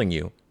is telling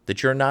you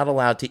that you're not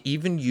allowed to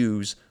even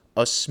use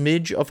a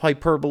smidge of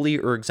hyperbole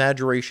or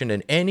exaggeration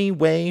in any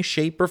way,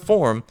 shape, or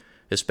form,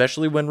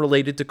 especially when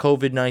related to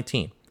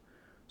COVID-19.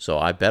 So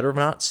I better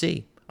not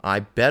see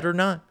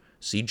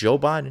Joe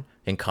Biden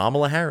and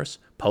Kamala Harris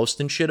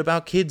posting shit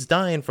about kids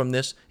dying from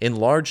this in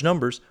large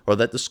numbers, or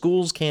that the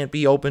schools can't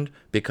be opened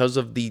because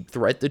of the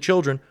threat to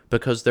children,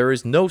 because there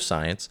is no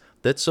science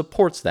that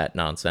supports that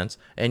nonsense.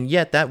 And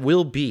yet that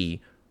will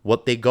be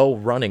what they go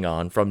running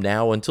on from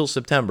now until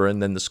September,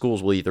 and then the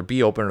schools will either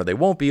be open or they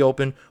won't be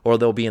open, or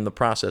they'll be in the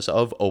process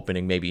of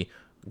opening maybe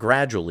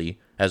gradually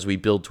as we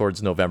build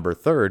towards November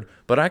 3rd.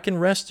 But I can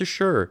rest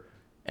assured,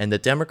 and the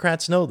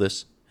Democrats know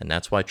this, and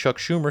that's why Chuck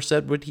Schumer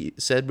said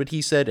what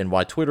he said, and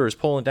why Twitter is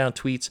pulling down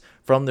tweets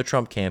from the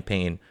Trump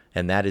campaign,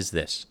 and that is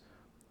this.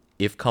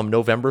 If come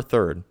November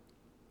 3rd,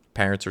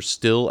 parents are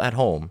still at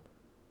home,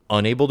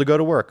 unable to go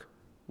to work,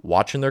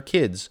 watching their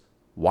kids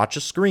watch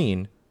a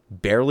screen,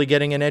 barely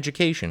getting an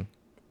education,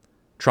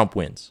 Trump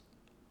wins.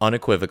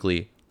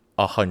 Unequivocally,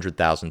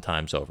 100,000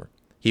 times over.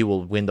 He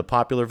will win the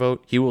popular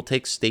vote. He will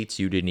take states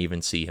you didn't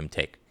even see him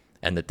take.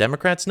 And the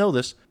Democrats know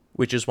this,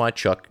 which is why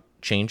Chuck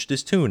changed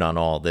his tune on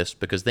all this,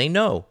 because they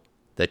know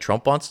that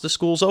Trump wants the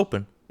schools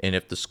open. And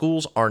if the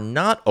schools are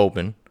not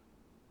open,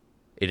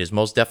 it is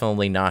most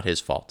definitely not his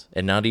fault.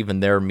 And not even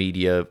their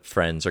media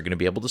friends are going to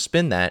be able to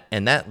spin that.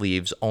 And that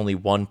leaves only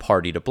one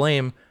party to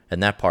blame.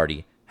 And that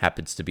party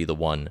happens to be the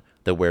one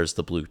that wears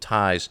the blue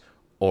ties,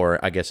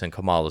 or I guess in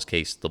Kamala's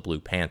case, the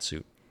blue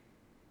pantsuit.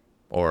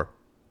 Or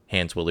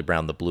hands Willie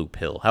Brown the blue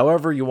pill.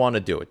 However you want to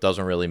do it.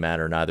 Doesn't really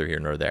matter, neither here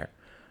nor there.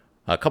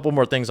 A couple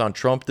more things on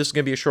Trump. This is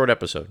going to be a short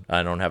episode.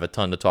 I don't have a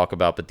ton to talk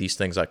about, but these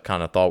things I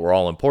kind of thought were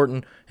all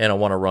important, and I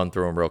want to run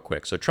through them real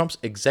quick. So Trump's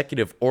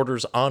executive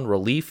orders on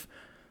relief.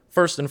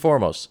 First and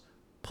foremost,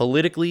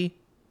 politically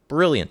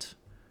brilliant.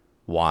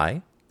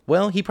 Why?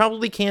 Well, he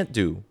probably can't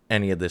do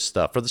any of this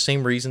stuff for the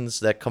same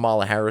reasons that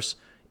Kamala Harris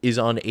is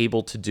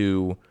unable to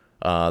do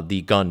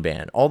the gun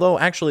ban. Although,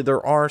 actually,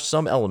 there are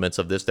some elements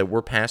of this that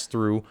were passed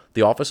through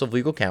the Office of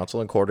Legal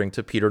Counsel, according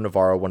to Peter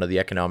Navarro, one of the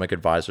economic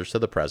advisors to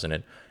the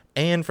president.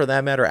 And for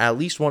that matter, at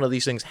least one of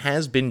these things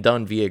has been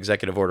done via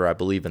executive order, I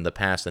believe, in the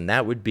past, and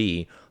that would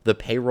be the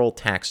payroll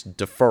tax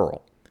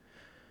deferral.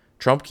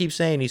 Trump keeps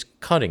saying he's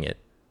cutting it.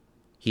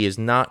 He is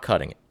not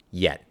cutting it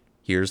yet.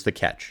 Here's the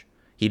catch.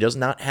 He does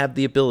not have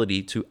the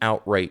ability to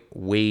outright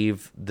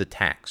waive the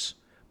tax.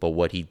 But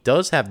what he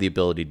does have the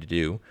ability to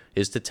do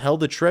is to tell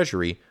the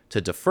Treasury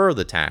to defer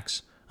the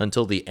tax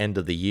until the end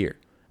of the year.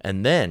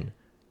 And then,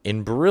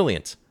 in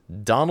brilliant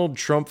Donald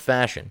Trump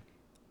fashion,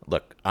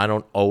 look, I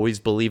don't always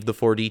believe the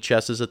 4D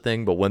chess is a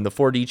thing, but when the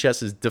 4D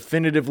chess is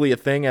definitively a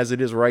thing as it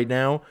is right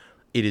now,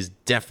 it is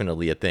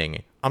definitely a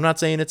thing. I'm not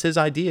saying it's his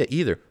idea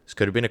either. This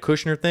could have been a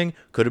Kushner thing,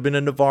 could have been a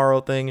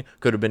Navarro thing,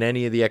 could have been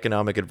any of the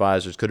economic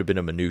advisors, could have been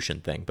a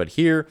Mnuchin thing. But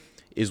here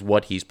is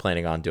what he's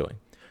planning on doing.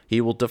 He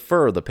will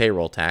defer the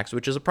payroll tax,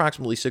 which is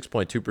approximately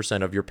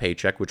 6.2% of your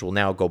paycheck, which will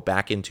now go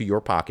back into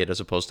your pocket as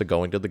opposed to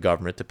going to the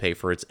government to pay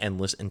for its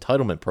endless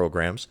entitlement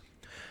programs.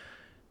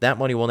 That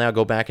money will now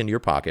go back into your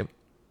pocket.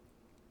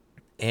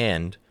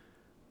 And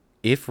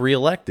if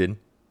reelected,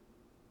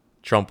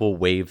 Trump will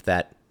waive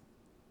that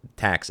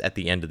tax at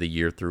the end of the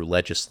year through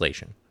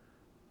legislation,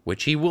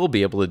 which he will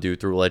be able to do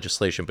through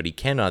legislation, but he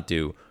cannot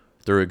do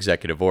through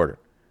executive order.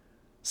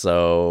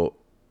 So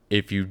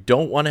if you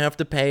don't want to have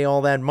to pay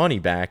all that money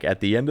back at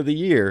the end of the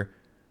year,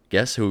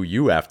 guess who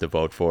you have to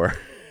vote for?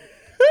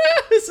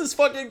 This is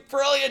fucking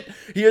brilliant.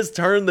 He has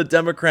turned the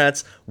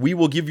Democrats' "we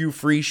will give you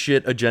free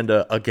shit"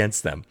 agenda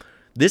against them.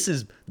 This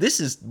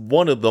is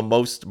one of the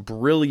most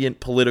brilliant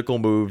political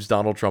moves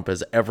Donald Trump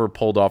has ever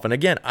pulled off. And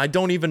again, I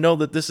don't even know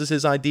that this is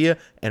his idea,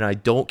 and I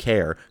don't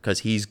care because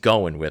he's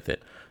going with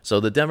it. So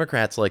the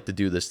Democrats like to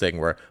do this thing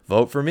where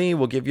vote for me,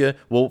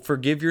 we'll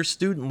forgive your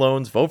student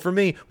loans. Vote for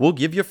me, we'll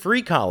give you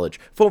free college.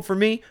 Vote for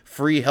me,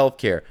 free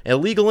healthcare.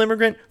 Illegal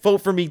immigrant, vote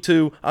for me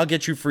too. I'll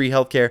get you free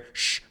healthcare.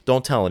 Shh,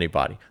 don't tell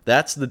anybody.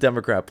 That's the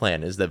Democrat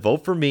plan, is that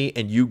vote for me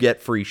and you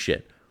get free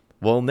shit.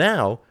 Well,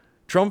 now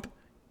Trump,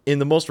 in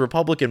the most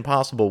Republican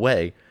possible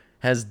way,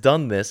 has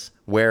done this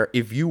where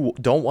if you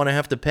don't want to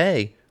have to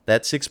pay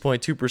that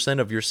 6.2%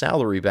 of your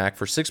salary back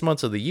for 6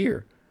 months of the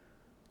year,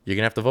 you're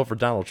going to have to vote for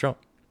Donald Trump.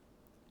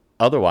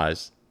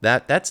 Otherwise,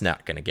 that's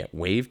not going to get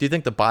waived. Do you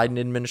think the Biden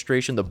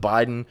administration, the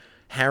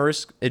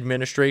Biden-Harris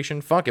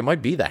administration, fuck, it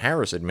might be the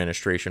Harris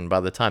administration by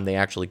the time they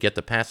actually get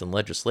to passing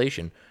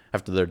legislation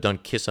after they're done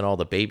kissing all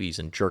the babies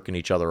and jerking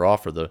each other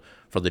off for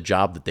the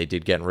job that they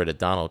did getting rid of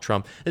Donald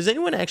Trump. Does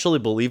anyone actually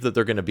believe that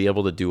they're going to be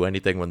able to do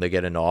anything when they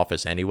get into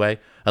office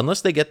anyway?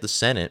 Unless they get the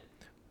Senate,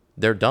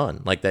 they're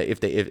done. Like that, if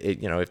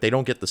they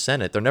don't get the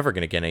Senate, they're never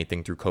going to get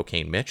anything through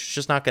Cocaine Mitch. It's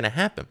just not going to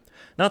happen.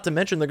 Not to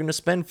mention they're going to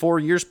spend 4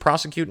 years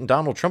prosecuting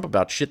Donald Trump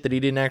about shit that he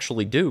didn't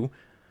actually do.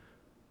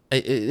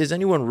 Is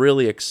anyone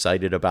really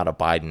excited about a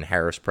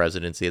Biden-Harris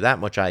presidency? That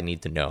much I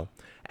need to know.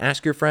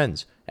 Ask your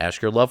friends.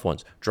 Ask your loved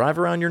ones. Drive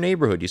around your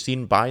neighborhood. You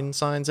seen Biden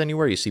signs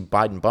anywhere? You see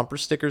Biden bumper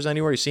stickers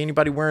anywhere? You see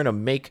anybody wearing a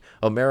Make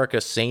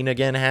America Sane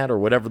Again hat or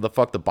whatever the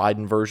fuck the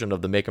Biden version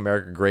of the Make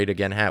America Great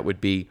Again hat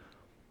would be?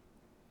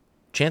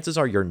 Chances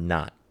are you're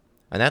not.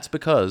 And that's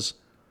because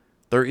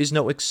there is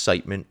no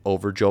excitement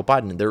over Joe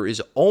Biden. There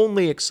is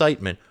only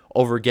excitement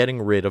over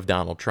getting rid of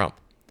Donald Trump.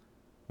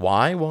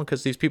 Why? Well,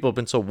 because these people have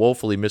been so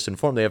woefully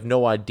misinformed. They have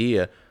no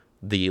idea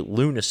the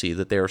lunacy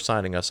that they are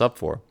signing us up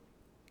for.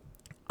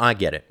 I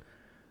get it.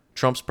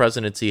 Trump's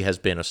presidency has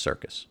been a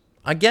circus.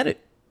 I get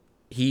it.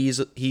 He's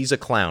a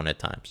clown at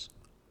times.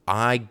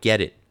 I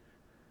get it.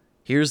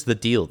 Here's the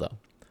deal, though,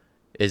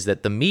 is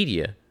that the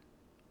media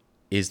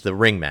is the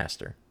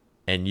ringmaster,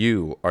 and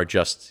you are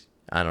just,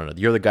 I don't know,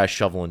 you're the guy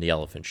shoveling the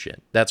elephant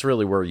shit. That's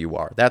really where you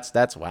are. That's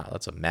wow,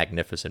 that's a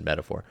magnificent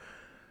metaphor.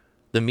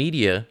 The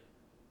media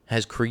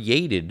has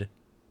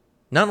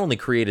not only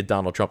created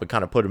Donald Trump, but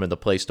kind of put him in the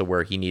place to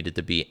where he needed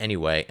to be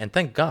anyway, and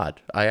thank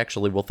God. I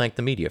actually will thank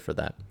the media for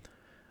that.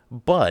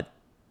 But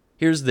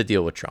here's the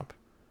deal with Trump.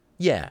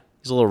 Yeah,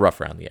 he's a little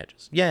rough around the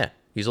edges. Yeah,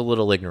 he's a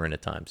little ignorant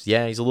at times.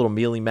 Yeah, he's a little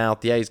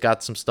mealy-mouthed. Yeah, he's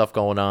got some stuff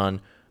going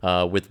on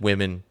with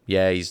women.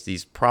 Yeah,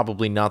 he's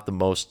probably not the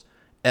most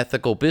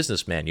ethical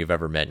businessman you've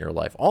ever met in your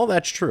life. All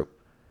that's true.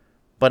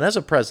 But as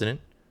a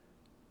president,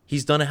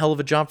 he's done a hell of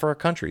a job for our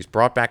country. He's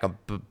brought back a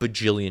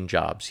bajillion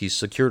jobs. He's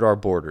secured our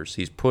borders.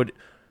 He's put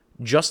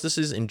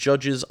justices and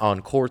judges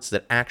on courts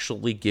that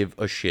actually give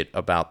a shit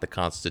about the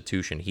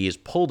Constitution. He has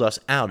pulled us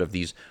out of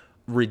these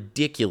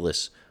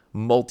ridiculous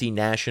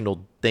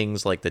multinational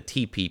things like the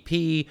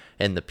TPP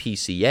and the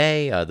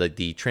PCA,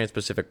 the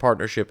Trans-Pacific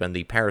Partnership and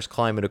the Paris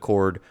Climate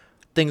Accord,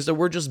 things that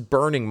were just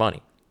burning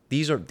money.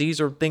 These are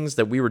things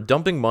that we were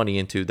dumping money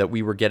into that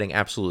we were getting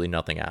absolutely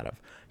nothing out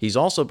of. He's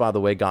also, by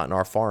the way, gotten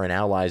our foreign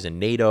allies in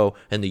NATO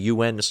and the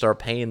UN to start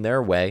paying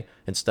their way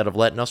instead of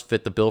letting us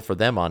fit the bill for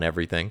them on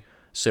everything.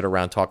 Sit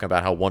around talking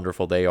about how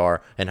wonderful they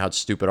are and how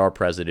stupid our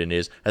president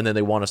is, and then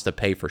they want us to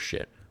pay for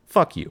shit.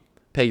 Fuck you.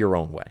 Pay your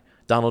own way.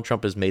 Donald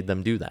Trump has made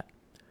them do that.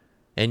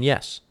 And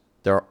yes,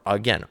 there are,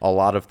 again, a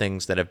lot of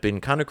things that have been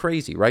kind of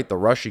crazy, right? The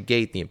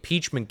Russiagate, the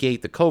impeachment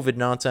gate, the COVID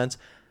nonsense.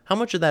 How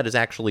much of that is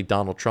actually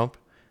Donald Trump?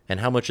 And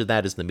how much of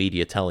that is the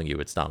media telling you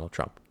it's Donald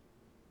Trump?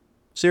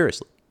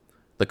 Seriously.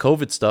 The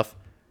COVID stuff,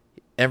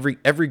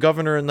 every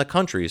governor in the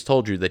country has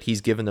told you that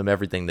he's given them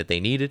everything that they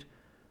needed.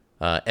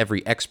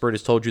 Every expert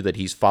has told you that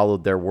he's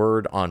followed their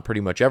word on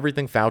pretty much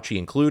everything, Fauci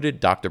included,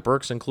 Dr.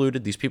 Birx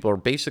included. These people are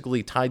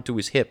basically tied to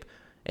his hip,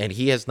 and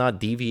he has not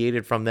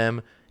deviated from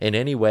them in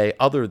any way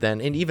other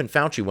than, and even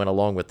Fauci went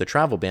along with the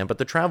travel ban, but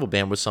the travel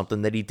ban was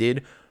something that he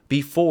did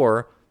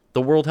before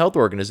the World Health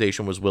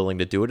Organization was willing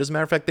to do it. As a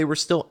matter of fact, they were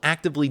still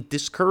actively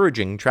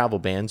discouraging travel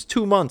bans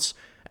 2 months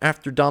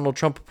after Donald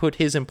Trump put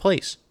his in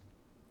place.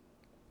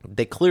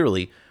 They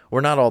clearly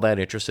were not all that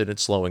interested in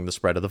slowing the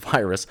spread of the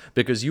virus,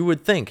 because you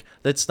would think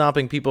that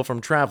stopping people from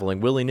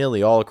traveling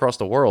willy-nilly all across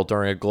the world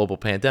during a global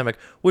pandemic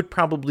would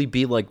probably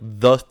be like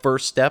the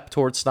first step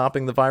towards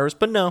stopping the virus.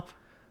 But no,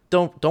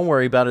 don't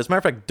worry about it. As a matter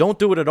of fact, don't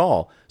do it at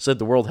all, said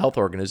the World Health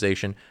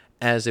Organization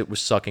as it was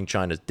sucking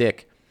China's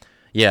dick.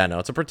 Yeah, no,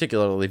 it's a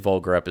particularly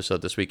vulgar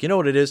episode this week. You know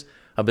what it is?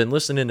 I've been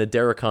listening to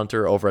Derek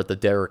Hunter over at the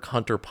Derek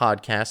Hunter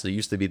podcast. It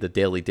used to be the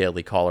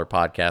Daily Caller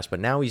podcast, but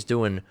now he's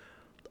doing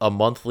a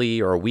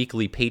monthly or a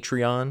weekly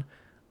Patreon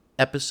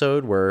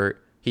episode where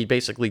he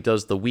basically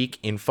does the week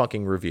in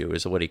fucking review,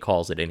 is what he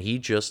calls it. And he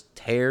just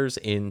tears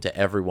into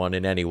everyone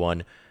and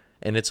anyone,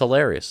 and it's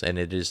hilarious. And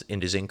it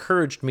has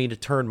encouraged me to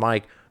turn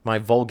my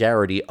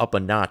vulgarity up a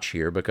notch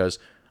here, because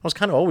I was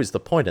kind of always the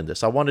point in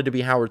this. I wanted to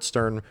be Howard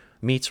Stern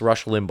meets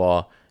Rush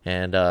Limbaugh,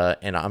 and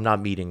I'm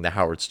not meeting the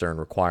Howard Stern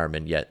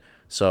requirement yet.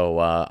 So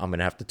I'm going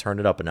to have to turn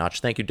it up a notch.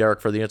 Thank you, Derek,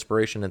 for the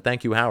inspiration, and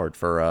thank you, Howard,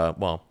 for,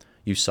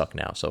 you suck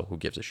now, so who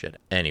gives a shit?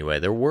 Anyway,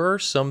 there were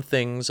some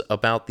things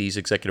about these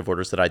executive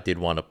orders that I did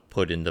want to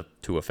put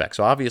into effect.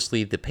 So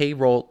obviously, the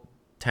payroll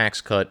tax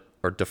cut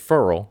or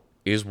deferral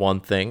is one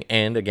thing.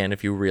 And again,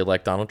 if you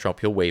reelect Donald Trump,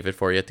 he'll waive it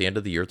for you at the end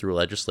of the year through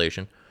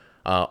legislation.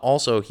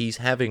 Also, he's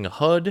having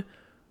HUD,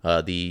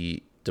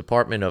 the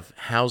Department of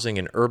Housing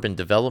and Urban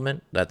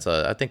Development. That's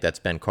I think that's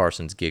Ben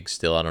Carson's gig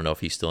still. I don't know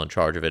if he's still in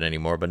charge of it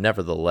anymore. But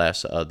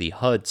nevertheless, the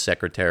HUD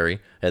secretary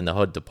and the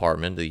HUD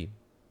department, the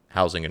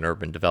Housing and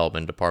Urban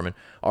Development Department,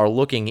 are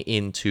looking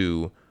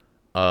into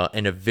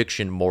an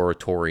eviction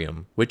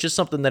moratorium, which is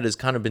something that has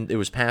kind of been, it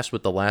was passed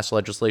with the last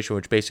legislation,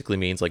 which basically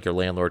means like your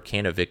landlord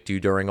can't evict you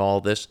during all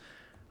of this.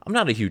 I'm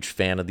not a huge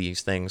fan of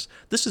these things.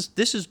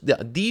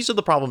 These are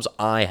the problems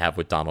I have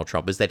with Donald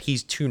Trump, is that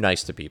he's too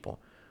nice to people.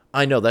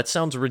 I know that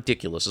sounds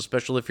ridiculous,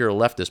 especially if you're a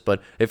leftist, but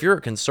if you're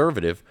a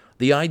conservative,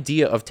 the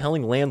idea of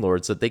telling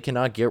landlords that they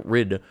cannot get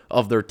rid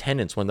of their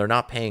tenants when they're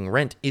not paying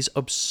rent is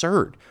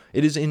absurd.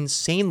 It is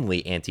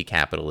insanely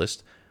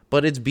anti-capitalist,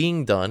 but it's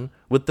being done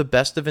with the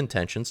best of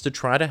intentions to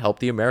try to help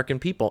the American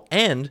people.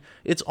 And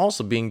it's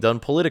also being done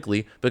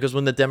politically, because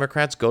when the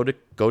Democrats go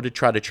to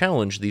try to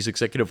challenge these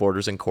executive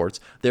orders in courts,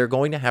 they're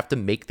going to have to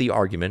make the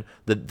argument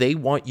that they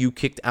want you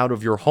kicked out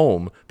of your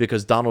home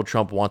because Donald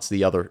Trump wants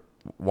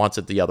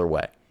it the other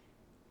way.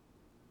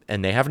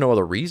 And they have no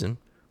other reason.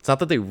 It's not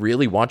that they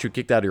really want you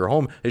kicked out of your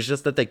home. It's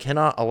just that they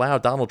cannot allow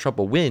Donald Trump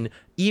a win,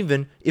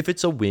 even if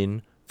it's a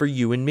win for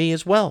you and me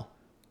as well.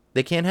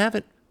 They can't have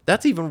it.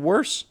 That's even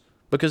worse,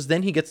 because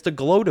then he gets to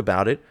gloat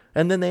about it,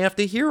 and then they have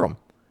to hear him.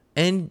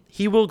 And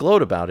he will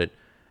gloat about it,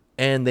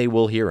 and they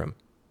will hear him.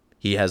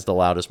 He has the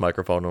loudest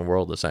microphone in the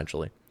world,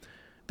 essentially,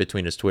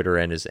 between his Twitter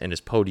and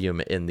his podium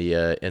in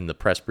the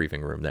press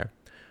briefing room there.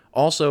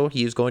 Also,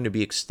 he is going to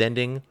be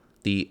extending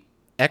the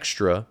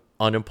extra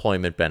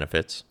unemployment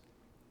benefits.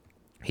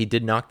 He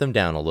did knock them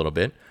down a little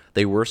bit.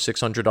 They were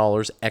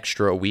 $600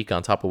 extra a week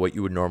on top of what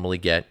you would normally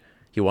get.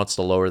 He wants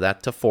to lower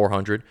that to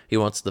 $400. He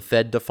wants the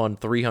Fed to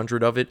fund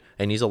 $300 of it,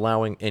 and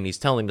he's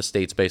telling the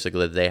states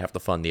basically that they have to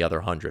fund the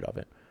other $100 of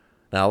it.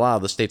 Now, a lot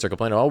of the states are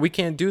complaining, oh, we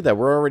can't do that.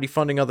 We're already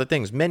funding other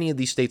things. Many of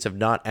these states have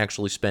not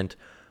actually spent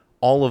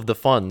all of the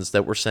funds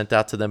that were sent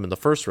out to them in the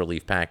first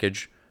relief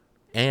package.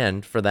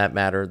 And for that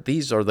matter,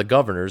 these are the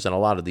governors in a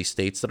lot of these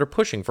states that are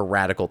pushing for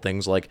radical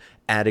things like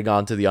adding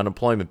on to the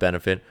unemployment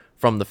benefit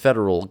from the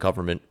federal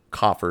government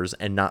coffers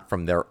and not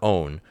from their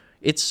own.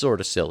 It's sort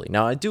of silly.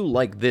 Now, I do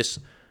like this.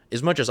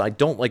 As much as I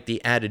don't like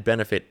the added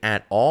benefit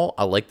at all,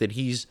 I like that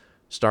he's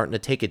starting to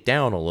take it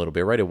down a little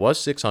bit, right? It was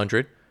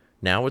 $600.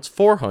 Now it's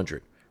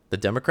 $400. The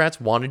Democrats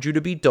wanted you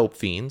to be dope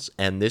fiends,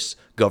 and this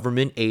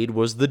government aid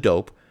was the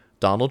dope.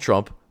 Donald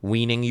Trump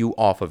weaning you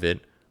off of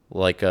it.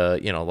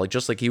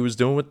 Just like he was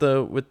doing with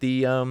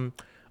the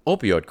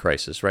opioid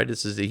crisis, right?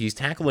 He's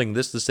tackling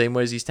this the same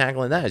way as he's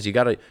tackling that.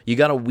 You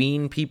gotta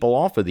wean people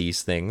off of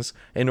these things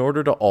in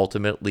order to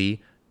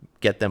ultimately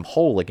get them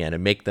whole again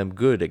and make them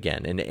good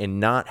again, and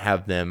not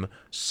have them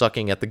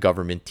sucking at the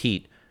government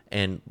teat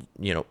and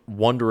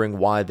wondering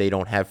why they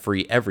don't have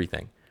free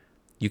everything.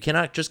 You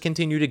cannot just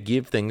continue to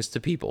give things to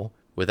people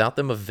without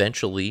them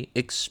eventually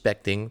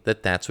expecting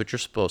that that's what you're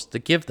supposed to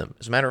give them.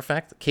 As a matter of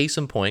fact, case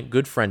in point,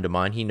 good friend of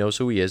mine, he knows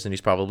who he is and he's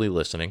probably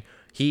listening.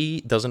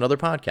 He does another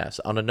podcast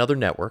on another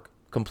network,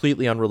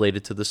 completely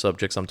unrelated to the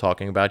subjects I'm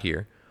talking about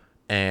here.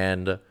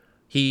 and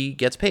he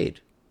gets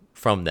paid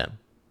from them.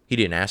 He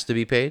didn't ask to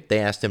be paid. They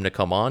asked him to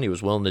come on. He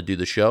was willing to do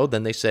the show.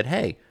 Then they said,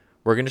 hey,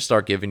 we're going to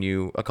start giving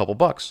you a couple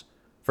bucks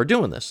for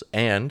doing this.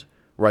 And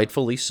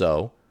rightfully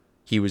so,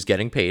 he was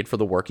getting paid for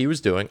the work he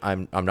was doing.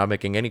 I'm not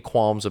making any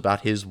qualms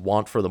about his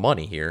want for the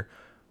money here,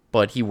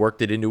 but he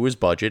worked it into his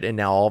budget, and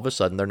now all of a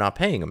sudden they're not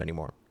paying him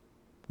anymore.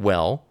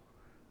 Well,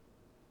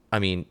 I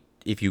mean,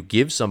 if you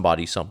give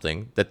somebody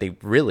something that they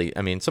really,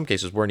 I mean, in some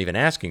cases weren't even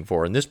asking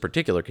for. In this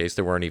particular case,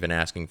 they weren't even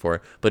asking for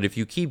it. But if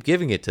you keep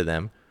giving it to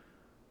them,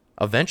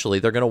 eventually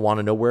they're going to want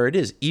to know where it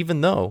is,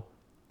 even though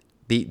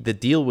the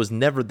deal was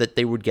never that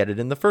they would get it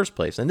in the first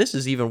place. And this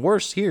is even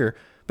worse here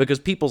because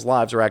people's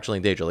lives are actually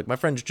in danger. Like, my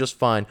friend's just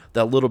fine.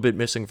 That little bit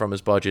missing from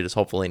his budget is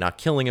hopefully not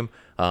killing him.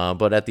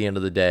 But at the end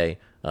of the day,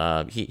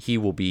 he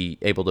will be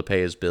able to pay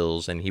his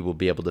bills and he will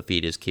be able to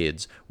feed his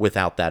kids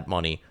without that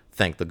money.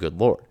 Thank the good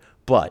Lord.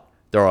 But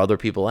there are other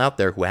people out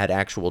there who had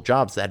actual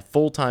jobs, that had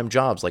full-time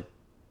jobs, like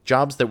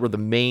jobs that were the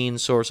main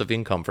source of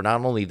income for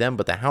not only them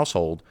but the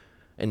household.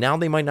 And now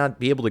they might not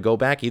be able to go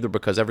back either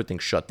because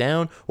everything's shut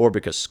down or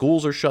because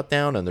schools are shut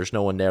down and there's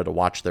no one there to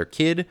watch their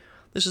kid.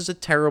 This is a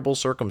terrible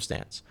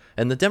circumstance.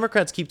 And the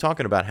Democrats keep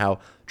talking about how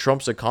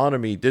Trump's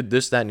economy did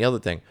this, that, and the other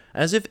thing,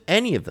 as if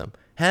any of them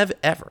have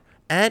ever,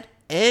 at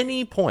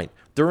any point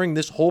during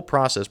this whole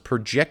process,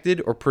 projected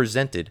or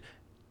presented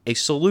a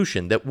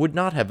solution that would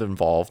not have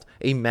involved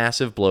a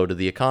massive blow to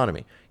the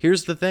economy.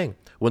 Here's the thing.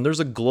 When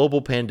there's a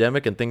global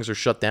pandemic and things are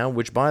shut down,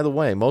 which, by the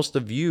way, most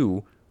of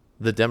you,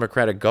 the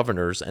Democratic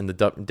governors and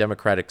the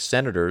Democratic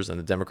senators and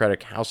the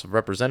Democratic House of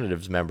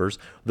Representatives members,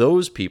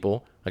 those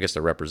people, I guess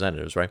they're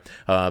representatives, right?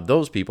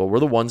 Those people were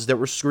the ones that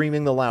were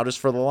screaming the loudest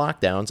for the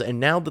lockdowns. And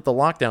now that the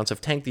lockdowns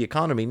have tanked the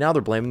economy, now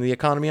they're blaming the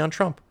economy on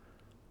Trump.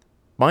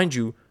 Mind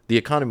you, the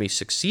economy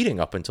succeeding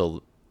up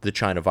until the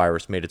China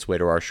virus made its way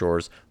to our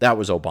shores, that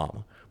was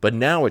Obama. But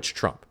now it's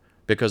Trump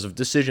because of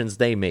decisions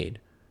they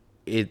made.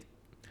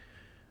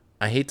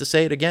 I hate to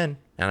say it again,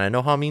 and I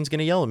know Hameen's going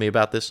to yell at me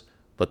about this,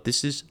 but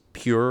this is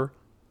pure,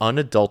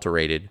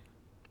 unadulterated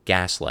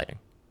gaslighting.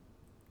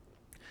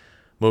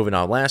 Moving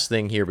on, last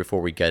thing here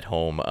before we get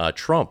home,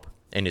 Trump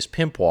and his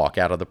pimp walk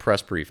out of the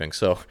press briefing.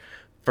 So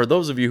for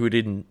those of you who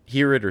didn't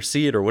hear it or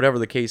see it or whatever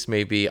the case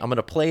may be, I'm going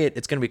to play it.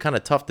 It's going to be kind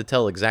of tough to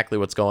tell exactly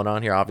what's going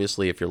on here,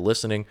 obviously, if you're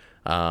listening.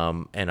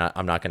 And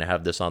I'm not going to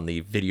have this on the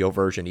video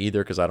version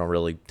either because I don't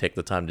really take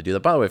the time to do that.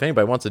 By the way, if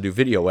anybody wants to do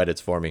video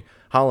edits for me,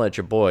 holla at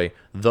your boy,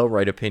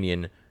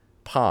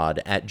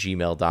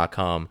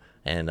 therightopinionpod@gmail.com.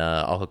 And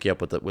I'll hook you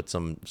up with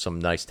some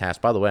nice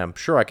tasks. By the way, I'm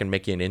sure I can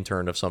make you an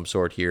intern of some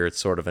sort here. It's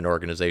sort of an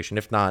organization.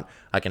 If not,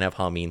 I can have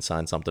Hameen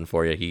sign something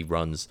for you. He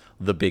runs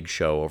the big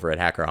show over at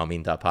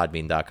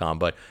hackerhameen.podbean.com.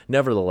 But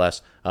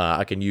nevertheless,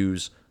 I can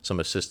use some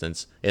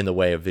assistance in the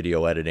way of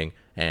video editing,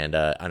 and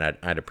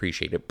I'd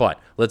appreciate it. But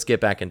let's get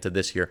back into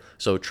this here.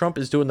 So Trump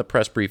is doing the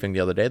press briefing the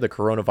other day, the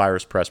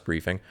coronavirus press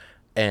briefing,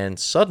 and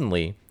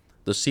suddenly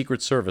the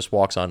Secret Service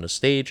walks on the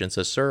stage and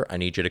says, "Sir, I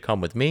need you to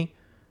come with me."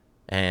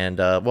 And,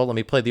 well, let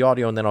me play the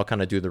audio, and then I'll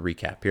kind of do the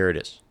recap. Here it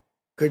is.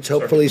 Could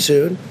hopefully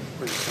soon.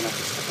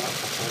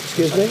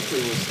 Excuse me?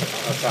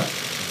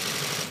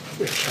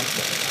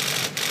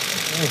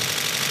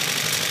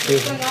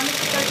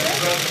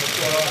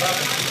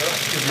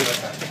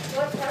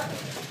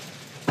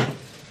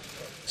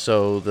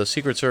 So the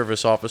Secret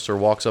Service officer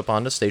walks up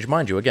on the stage.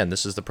 Mind you, again,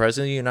 this is the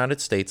President of the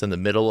United States in the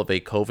middle of a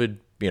COVID,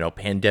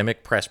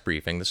 pandemic press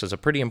briefing. This is a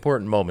pretty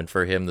important moment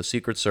for him. The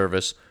Secret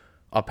Service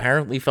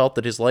apparently felt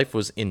that his life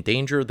was in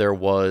danger. There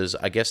was,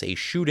 I guess, a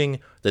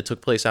shooting that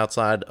took place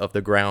outside of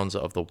the grounds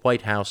of the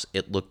White House.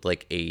 It looked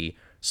like a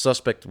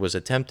suspect was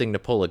attempting to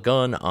pull a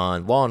gun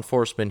on law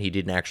enforcement. He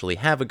didn't actually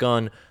have a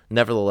gun.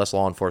 Nevertheless,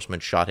 law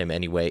enforcement shot him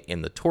anyway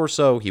in the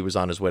torso. He was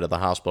on his way to the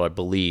hospital. I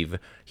believe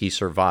he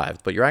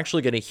survived. But you're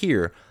actually going to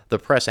hear the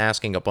press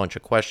asking a bunch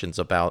of questions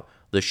about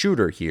the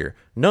shooter here.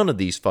 None of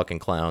these fucking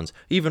clowns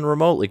even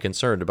remotely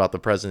concerned about the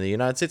President of the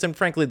United States, and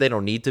frankly, they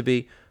don't need to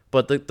be.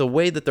 But the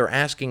way that they're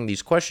asking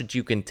these questions,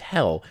 you can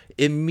tell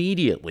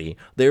immediately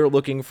they're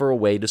looking for a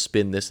way to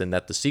spin this, and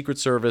that the Secret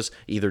Service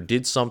either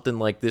did something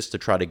like this to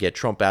try to get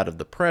Trump out of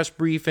the press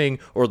briefing,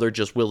 or they're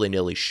just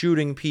willy-nilly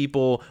shooting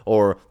people,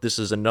 or this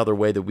is another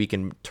way that we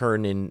can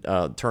turn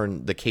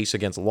the case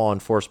against law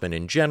enforcement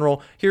in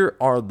general. Here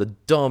are the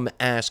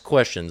dumb-ass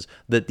questions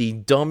that the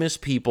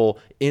dumbest people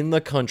in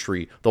the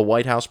country, the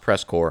White House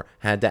press corps,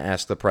 had to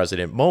ask the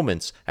president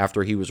moments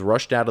after he was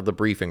rushed out of the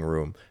briefing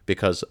room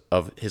because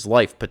of his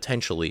life potentially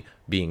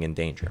being in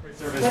danger.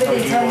 What did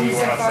they tell you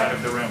outside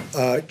of the room?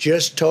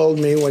 Just told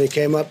me when he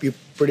came up, you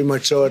pretty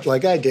much saw it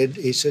like I did.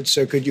 He said,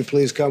 "Sir, could you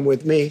please come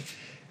with me?"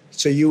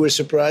 So you were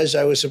surprised.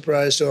 I was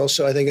surprised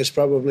also. I think it's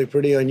probably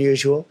pretty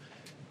unusual,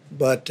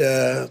 but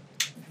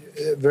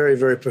very,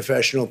 very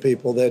professional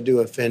people. They do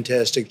a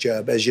fantastic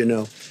job, as you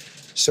know.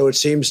 So it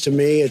seems to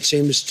be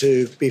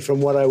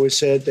from what I was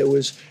said, there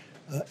was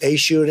a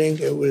shooting.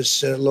 It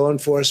was law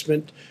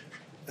enforcement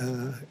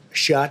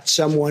shot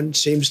someone,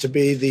 seems to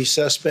be the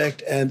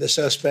suspect, and the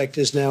suspect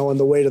is now on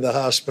the way to the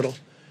hospital.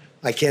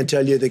 I can't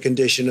tell you the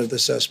condition of the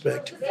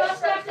suspect.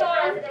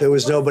 There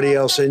was nobody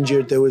else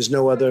injured. There was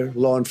no other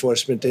law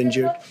enforcement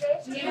injured.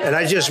 And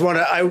I just want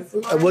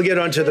to, we'll get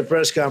on to the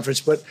press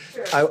conference, but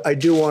I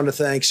do want to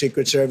thank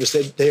Secret Service.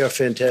 They are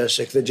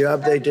fantastic. The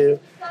job they do,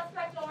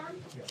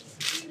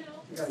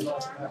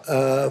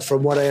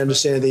 from what I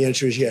understand, the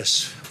answer is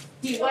yes.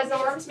 He was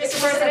armed, Mr.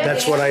 President?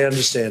 That's what I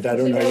understand. I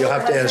don't know. You'll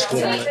have to ask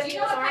them.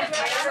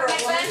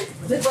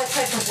 What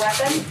type of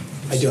weapon?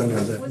 I don't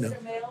know that, no. Was it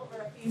a male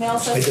or a female?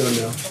 I don't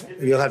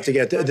know. You'll have to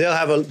get,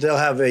 they'll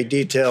have a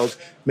detailed,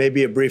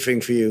 maybe a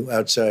briefing for you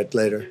outside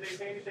later.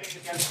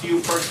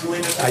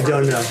 I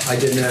don't know. I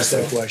didn't ask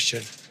that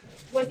question.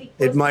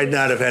 It might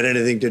not have had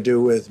anything to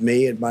do with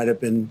me. It might have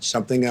been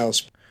something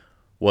else.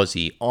 Was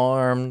he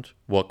armed?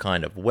 What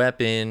kind of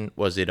weapon?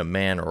 Was it a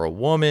man or a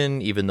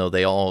woman? Even though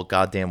they all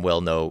goddamn well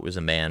know it was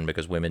a man,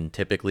 because women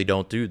typically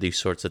don't do these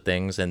sorts of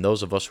things. And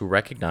those of us who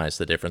recognize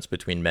the difference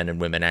between men and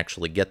women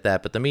actually get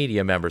that. But the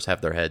media members have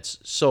their heads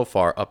so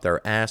far up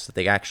their ass that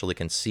they actually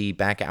can see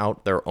back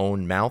out their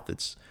own mouth.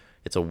 It's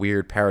a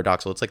weird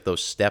paradoxal. It's like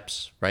those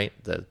steps, right?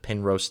 The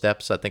Penrose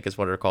steps, I think is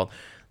what they're called.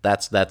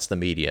 That's the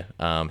media.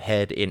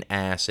 Head in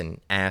ass and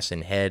ass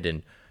in head,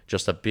 and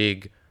just a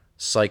big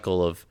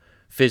cycle of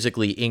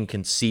physically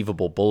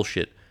inconceivable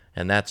bullshit.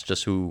 And that's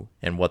just who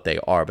and what they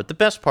are. But the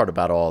best part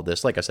about all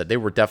this, like I said, they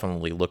were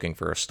definitely looking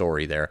for a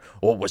story there.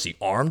 Oh, was he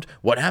armed?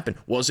 What happened?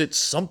 Was it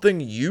something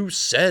you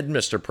said,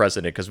 Mr.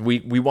 President? Because we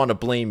want to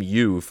blame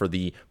you for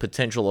the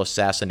potential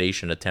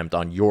assassination attempt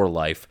on your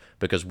life,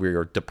 because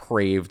we're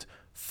depraved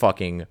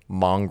fucking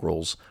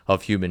mongrels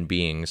of human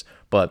beings.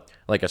 But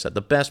like I said,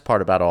 the best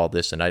part about all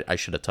this, and I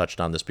should have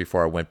touched on this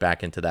before I went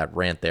back into that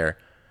rant there,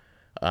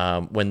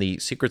 when the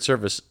Secret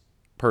Service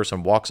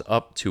person walks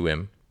up to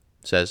him,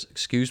 says,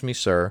 "Excuse me,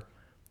 sir,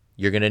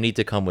 you're going to need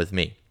to come with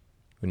me.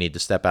 We need to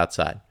step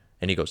outside."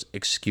 And he goes,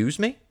 "Excuse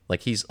me?"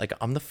 Like, he's like,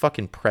 I'm the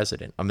fucking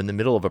president. I'm in the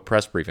middle of a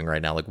press briefing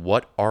right now. Like,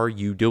 what are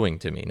you doing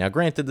to me? Now,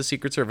 granted, the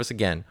Secret Service,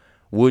 again,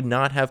 would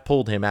not have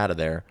pulled him out of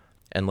there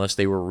unless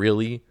they were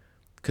really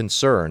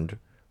concerned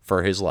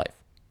for his life.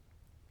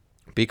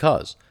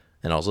 Because,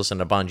 and I was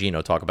listening to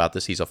Bongino talk about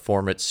this, he's a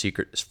former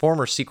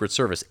Secret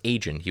Service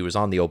agent. He was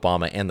on the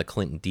Obama and the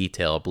Clinton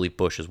detail, I believe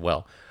Bush as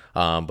well.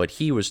 But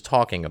he was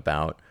talking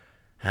about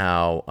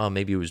how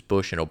maybe it was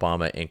Bush and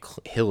Obama and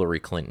Hillary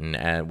Clinton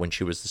when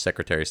she was the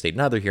Secretary of State.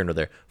 Neither here nor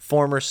there.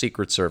 Former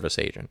Secret Service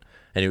agent.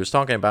 And he was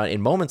talking about,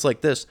 in moments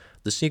like this,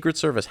 the Secret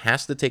Service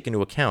has to take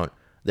into account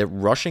that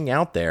rushing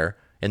out there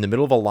in the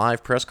middle of a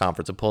live press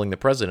conference and pulling the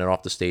president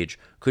off the stage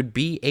could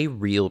be a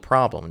real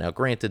problem. Now,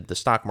 granted, the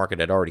stock market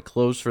had already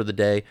closed for the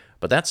day,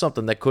 but that's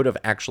something that could have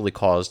actually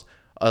caused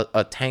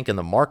a tank in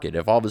the market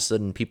if all of a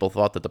sudden people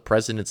thought that the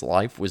president's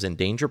life was in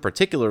danger,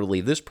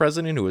 particularly this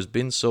president who has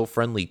been so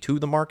friendly to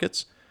the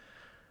markets.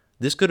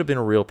 This could have been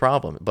a real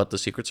problem, but the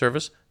Secret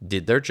Service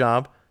did their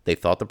job. They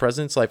thought the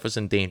president's life was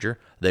in danger.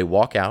 They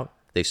walk out.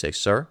 They say,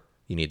 "Sir,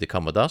 you need to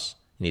come with us.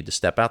 You need to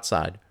step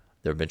outside.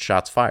 There have been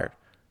shots fired."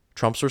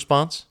 Trump's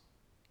response?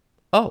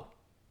 "Oh."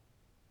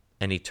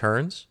 And he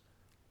turns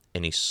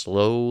and he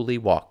slowly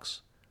walks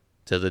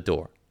to the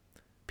door.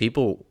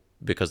 People,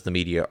 because the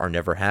media are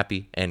never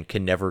happy and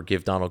can never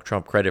give Donald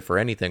Trump credit for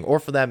anything, or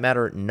for that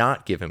matter,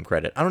 not give him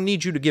credit. I don't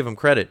need you to give him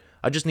credit.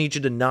 I just need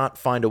you to not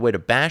find a way to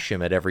bash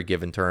him at every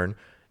given turn,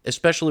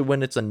 especially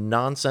when it's a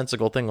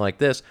nonsensical thing like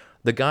this.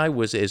 The guy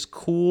was as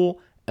cool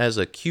as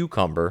a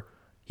cucumber.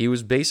 He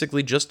was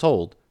basically just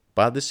told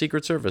by the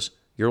Secret Service,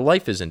 "Your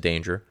life is in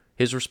danger."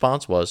 His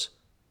response was,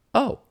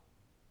 "Oh."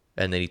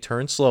 And then he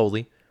turned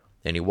slowly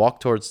and he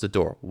walked towards the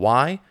door.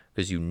 Why?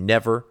 Because you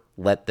never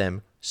let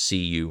them see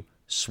you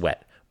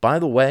sweat. By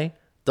the way,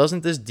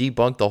 doesn't this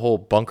debunk the whole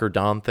Bunker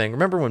Don thing?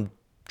 Remember when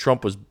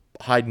Trump was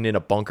hiding in a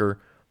bunker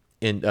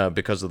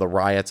because of the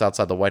riots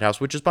outside the White House,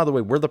 which is, by the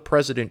way, where the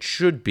president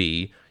should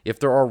be if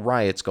there are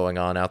riots going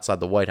on outside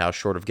the White House,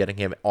 short of getting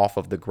him off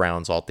of the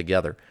grounds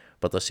altogether.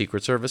 But the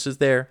Secret Service is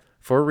there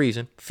for a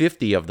reason.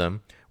 50 of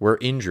them were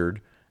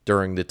injured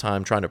during the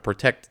time trying to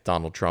protect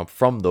Donald Trump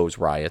from those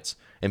riots.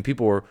 And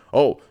people were,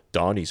 "Oh,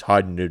 Donnie's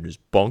hiding in his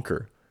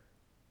bunker."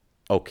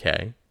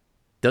 Okay.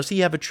 Does he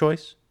have a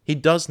choice? He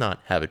does not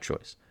have a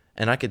choice.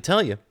 And I can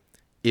tell you,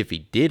 if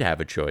he did have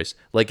a choice,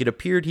 like it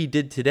appeared he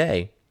did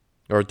today,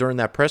 or during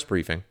that press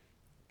briefing,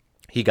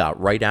 he got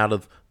right out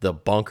of the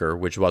bunker,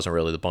 which wasn't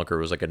really the bunker.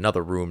 It was like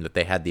another room that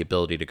they had the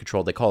ability to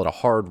control. They call it a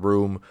hard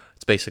room.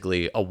 It's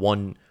basically a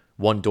one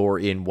door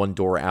in, one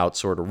door out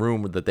sort of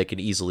room that they can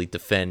easily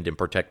defend and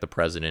protect the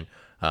president.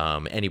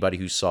 Anybody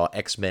who saw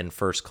X-Men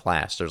First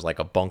Class, there's like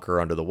a bunker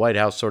under the White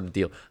House sort of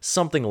deal,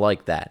 something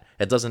like that.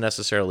 It doesn't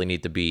necessarily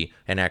need to be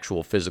an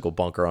actual physical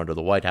bunker under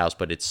the White House,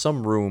 but it's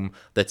some room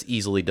that's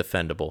easily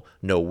defendable.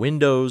 No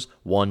windows,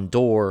 one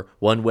door,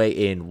 one way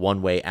in,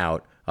 one way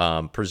out.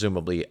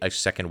 Presumably a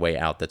second way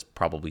out that's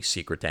probably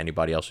secret to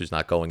anybody else who's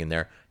not going in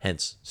there,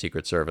 hence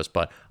Secret Service.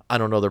 But I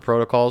don't know their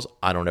protocols.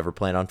 I don't ever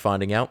plan on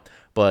finding out.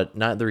 But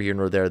neither here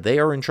nor there. They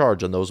are in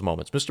charge on those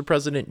moments. Mr.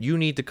 President, you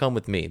need to come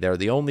with me. They're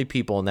the only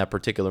people in that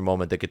particular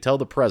moment that could tell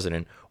the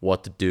president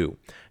what to do.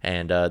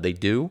 And they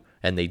do,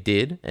 and they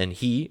did, and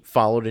he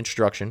followed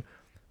instruction.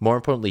 More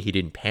importantly, he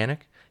didn't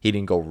panic. He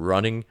didn't go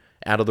running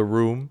out of the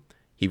room.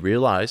 He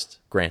realized,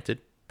 granted,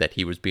 that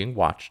he was being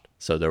watched,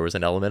 so there was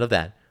an element of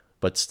that.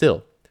 But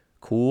still,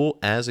 cool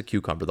as a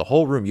cucumber. The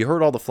whole room, you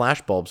heard all the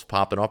flashbulbs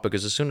popping off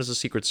because as soon as the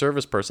Secret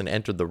Service person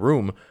entered the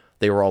room,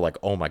 they were all like,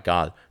 oh my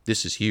God,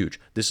 this is huge.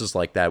 This is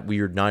like that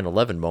weird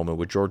 9/11 moment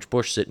with George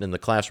Bush sitting in the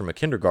classroom of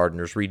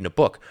kindergartners reading a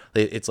book.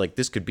 It's like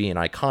this could be an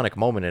iconic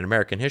moment in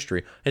American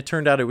history. It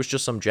turned out it was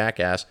just some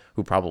jackass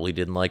who probably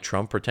didn't like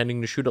Trump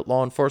pretending to shoot at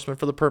law enforcement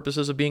for the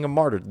purposes of being a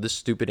martyr to this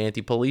stupid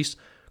anti-police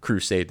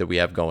crusade that we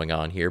have going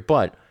on here.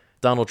 But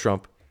Donald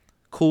Trump,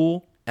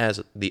 cool as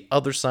the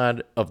other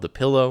side of the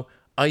pillow,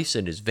 ice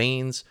in his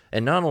veins,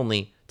 and not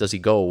only does he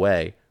go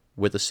away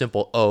with a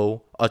simple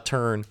O, a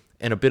turn,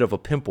 and a bit of a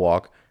pimp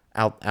walk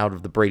out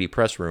of the Brady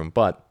press room,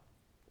 but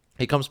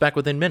he comes back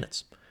within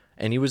minutes.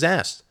 And he was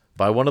asked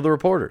by one of the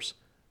reporters,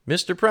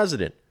 Mr.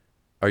 President,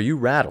 are you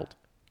rattled?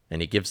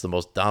 And he gives the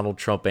most Donald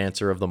Trump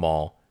answer of them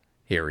all.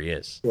 Here he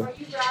is. Are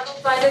you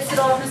rattled by this at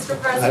all,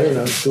 Mr. President? I don't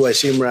know. Do I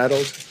seem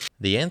rattled?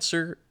 The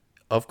answer,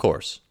 of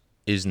course,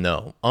 is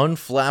no.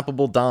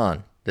 Unflappable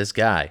Don, this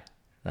guy.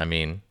 I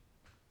mean,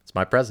 it's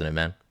my president,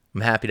 man.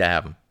 I'm happy to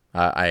have him.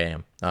 I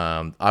am.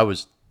 I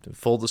was,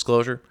 full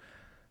disclosure,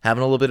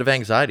 having a little bit of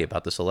anxiety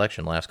about this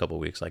election the last couple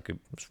of weeks. Like, it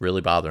was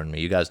really bothering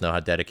me. You guys know how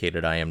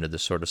dedicated I am to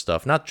this sort of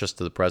stuff, not just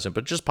to the president,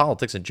 but just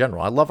politics in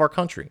general. I love our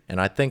country, and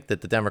I think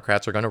that the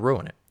Democrats are going to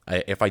ruin it.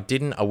 If I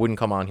didn't, I wouldn't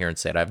come on here and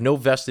say it. I have no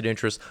vested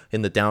interest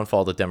in the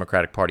downfall of the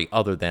Democratic Party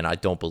other than I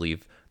don't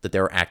believe that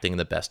they're acting in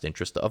the best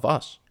interest of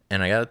us.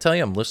 And I got to tell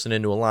you, I'm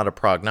listening to a lot of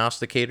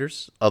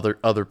prognosticators,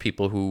 other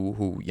people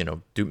who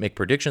do make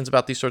predictions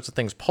about these sorts of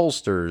things,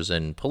 pollsters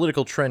and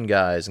political trend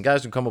guys and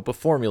guys who come up with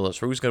formulas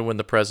for who's going to win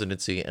the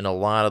presidency, and a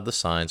lot of the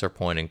signs are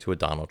pointing to a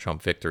Donald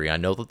Trump victory. I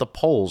know that the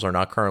polls are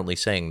not currently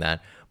saying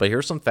that, but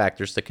here's some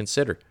factors to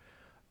consider.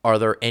 Are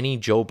there any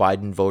Joe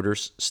Biden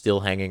voters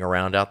still hanging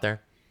around out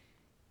there?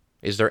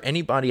 Is there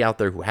anybody out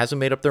there who hasn't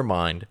made up their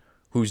mind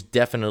who's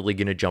definitely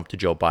going to jump to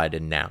Joe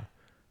Biden now?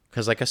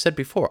 Because like I said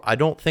before, I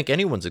don't think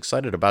anyone's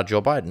excited about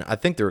Joe Biden. I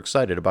think they're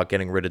excited about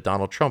getting rid of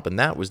Donald Trump, and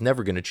that was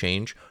never going to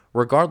change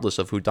regardless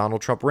of who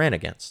Donald Trump ran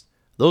against.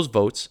 Those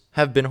votes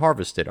have been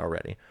harvested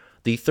already.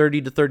 The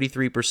 30 to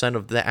 33%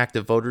 of the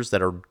active voters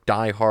that are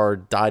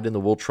diehard,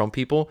 dyed-in-the-wool Trump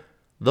people,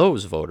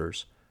 those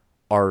voters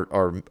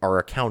are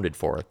accounted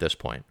for at this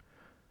point.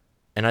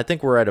 And I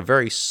think we're at a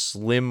very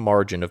slim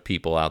margin of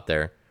people out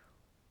there.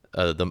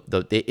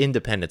 The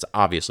independents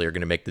obviously are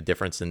going to make the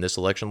difference in this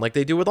election like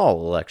they do with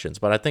all elections,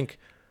 but I think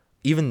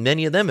even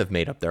many of them have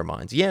made up their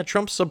minds. Yeah,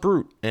 Trump's a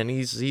brute, and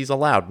he's a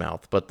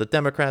loudmouth, but the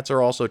Democrats are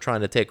also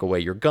trying to take away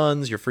your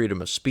guns, your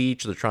freedom of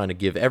speech. They're trying to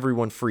give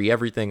everyone free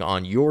everything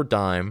on your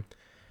dime.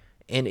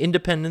 And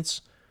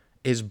independents,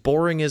 as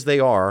boring as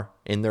they are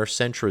in their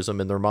centrism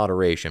and their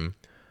moderation,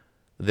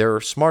 they're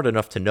smart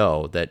enough to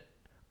know that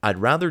I'd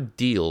rather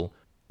deal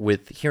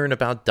with hearing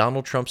about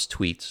Donald Trump's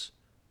tweets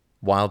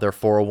while their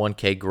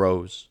 401k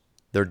grows,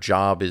 their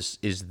job is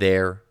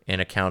there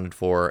and accounted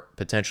for,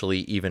 potentially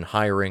even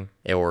hiring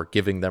or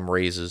giving them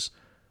raises,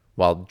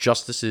 while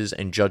justices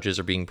and judges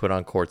are being put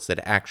on courts that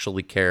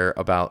actually care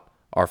about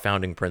our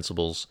founding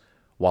principles,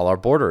 while our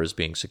border is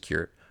being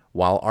secured,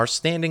 while our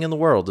standing in the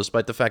world,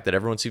 despite the fact that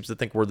everyone seems to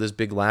think we're this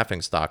big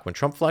laughingstock. When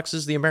Trump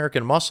flexes the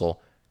American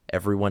muscle,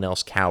 everyone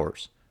else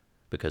cowers,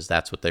 because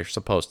that's what they're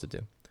supposed to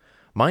do.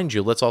 Mind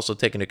you, let's also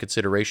take into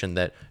consideration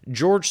that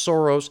George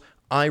Soros,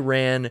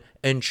 Iran,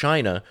 and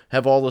China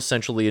have all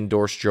essentially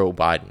endorsed Joe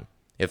Biden.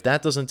 If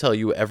that doesn't tell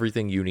you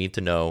everything you need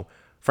to know,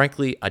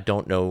 frankly, I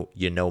don't know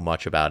you know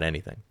much about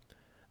anything.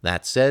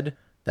 That said,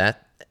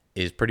 that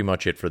is pretty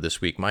much it for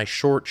this week. My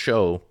short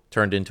show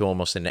turned into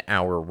almost an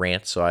hour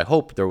rant, so I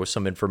hope there was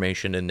some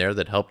information in there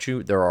that helped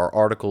you. There are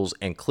articles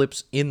and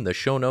clips in the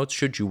show notes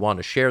should you want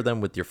to share them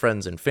with your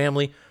friends and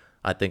family.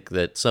 I think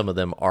that some of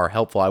them are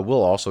helpful. I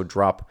will also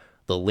drop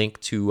the link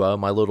to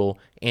my little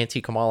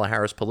anti-Kamala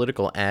Harris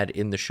political ad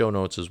in the show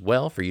notes as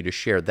well for you to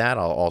share that.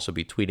 I'll also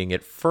be tweeting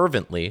it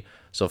fervently,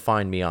 so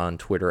find me on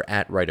Twitter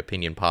at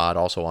RightOpinionPod,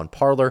 also on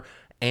Parler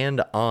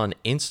and on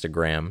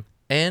Instagram.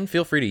 And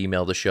feel free to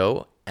email the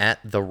show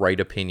at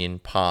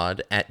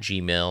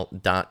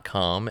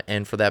therightopinionpod@gmail.com.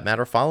 And for that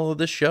matter, follow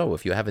this show.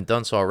 If you haven't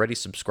done so already,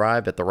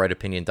 subscribe at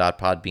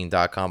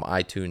therightopinion.podbean.com,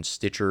 iTunes,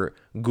 Stitcher,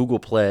 Google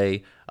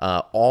Play,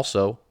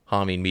 also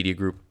Hameen Media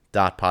Group.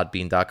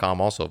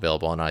 .podbean.com, also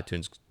available on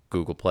iTunes,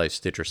 Google Play,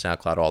 Stitcher,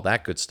 SoundCloud, all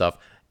that good stuff,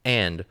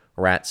 and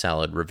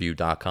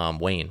ratsaladreview.com.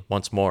 Wayne,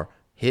 once more,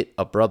 hit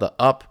a brother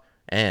up,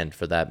 and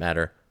for that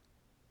matter,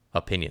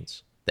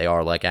 opinions. They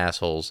are like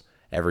assholes.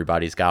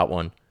 Everybody's got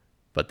one,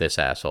 but this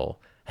asshole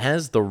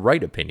has the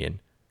right opinion,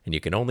 and you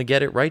can only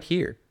get it right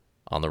here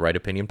on the Right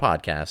Opinion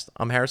Podcast.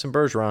 I'm Harrison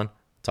Bergeron.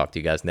 Talk to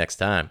you guys next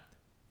time.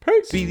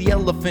 Peace. Be the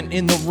elephant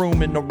in the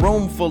room in a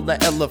room full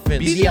of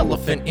elephants. Be the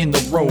elephant in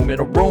the room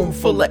in a room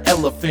full of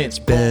elephants.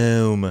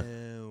 Boom.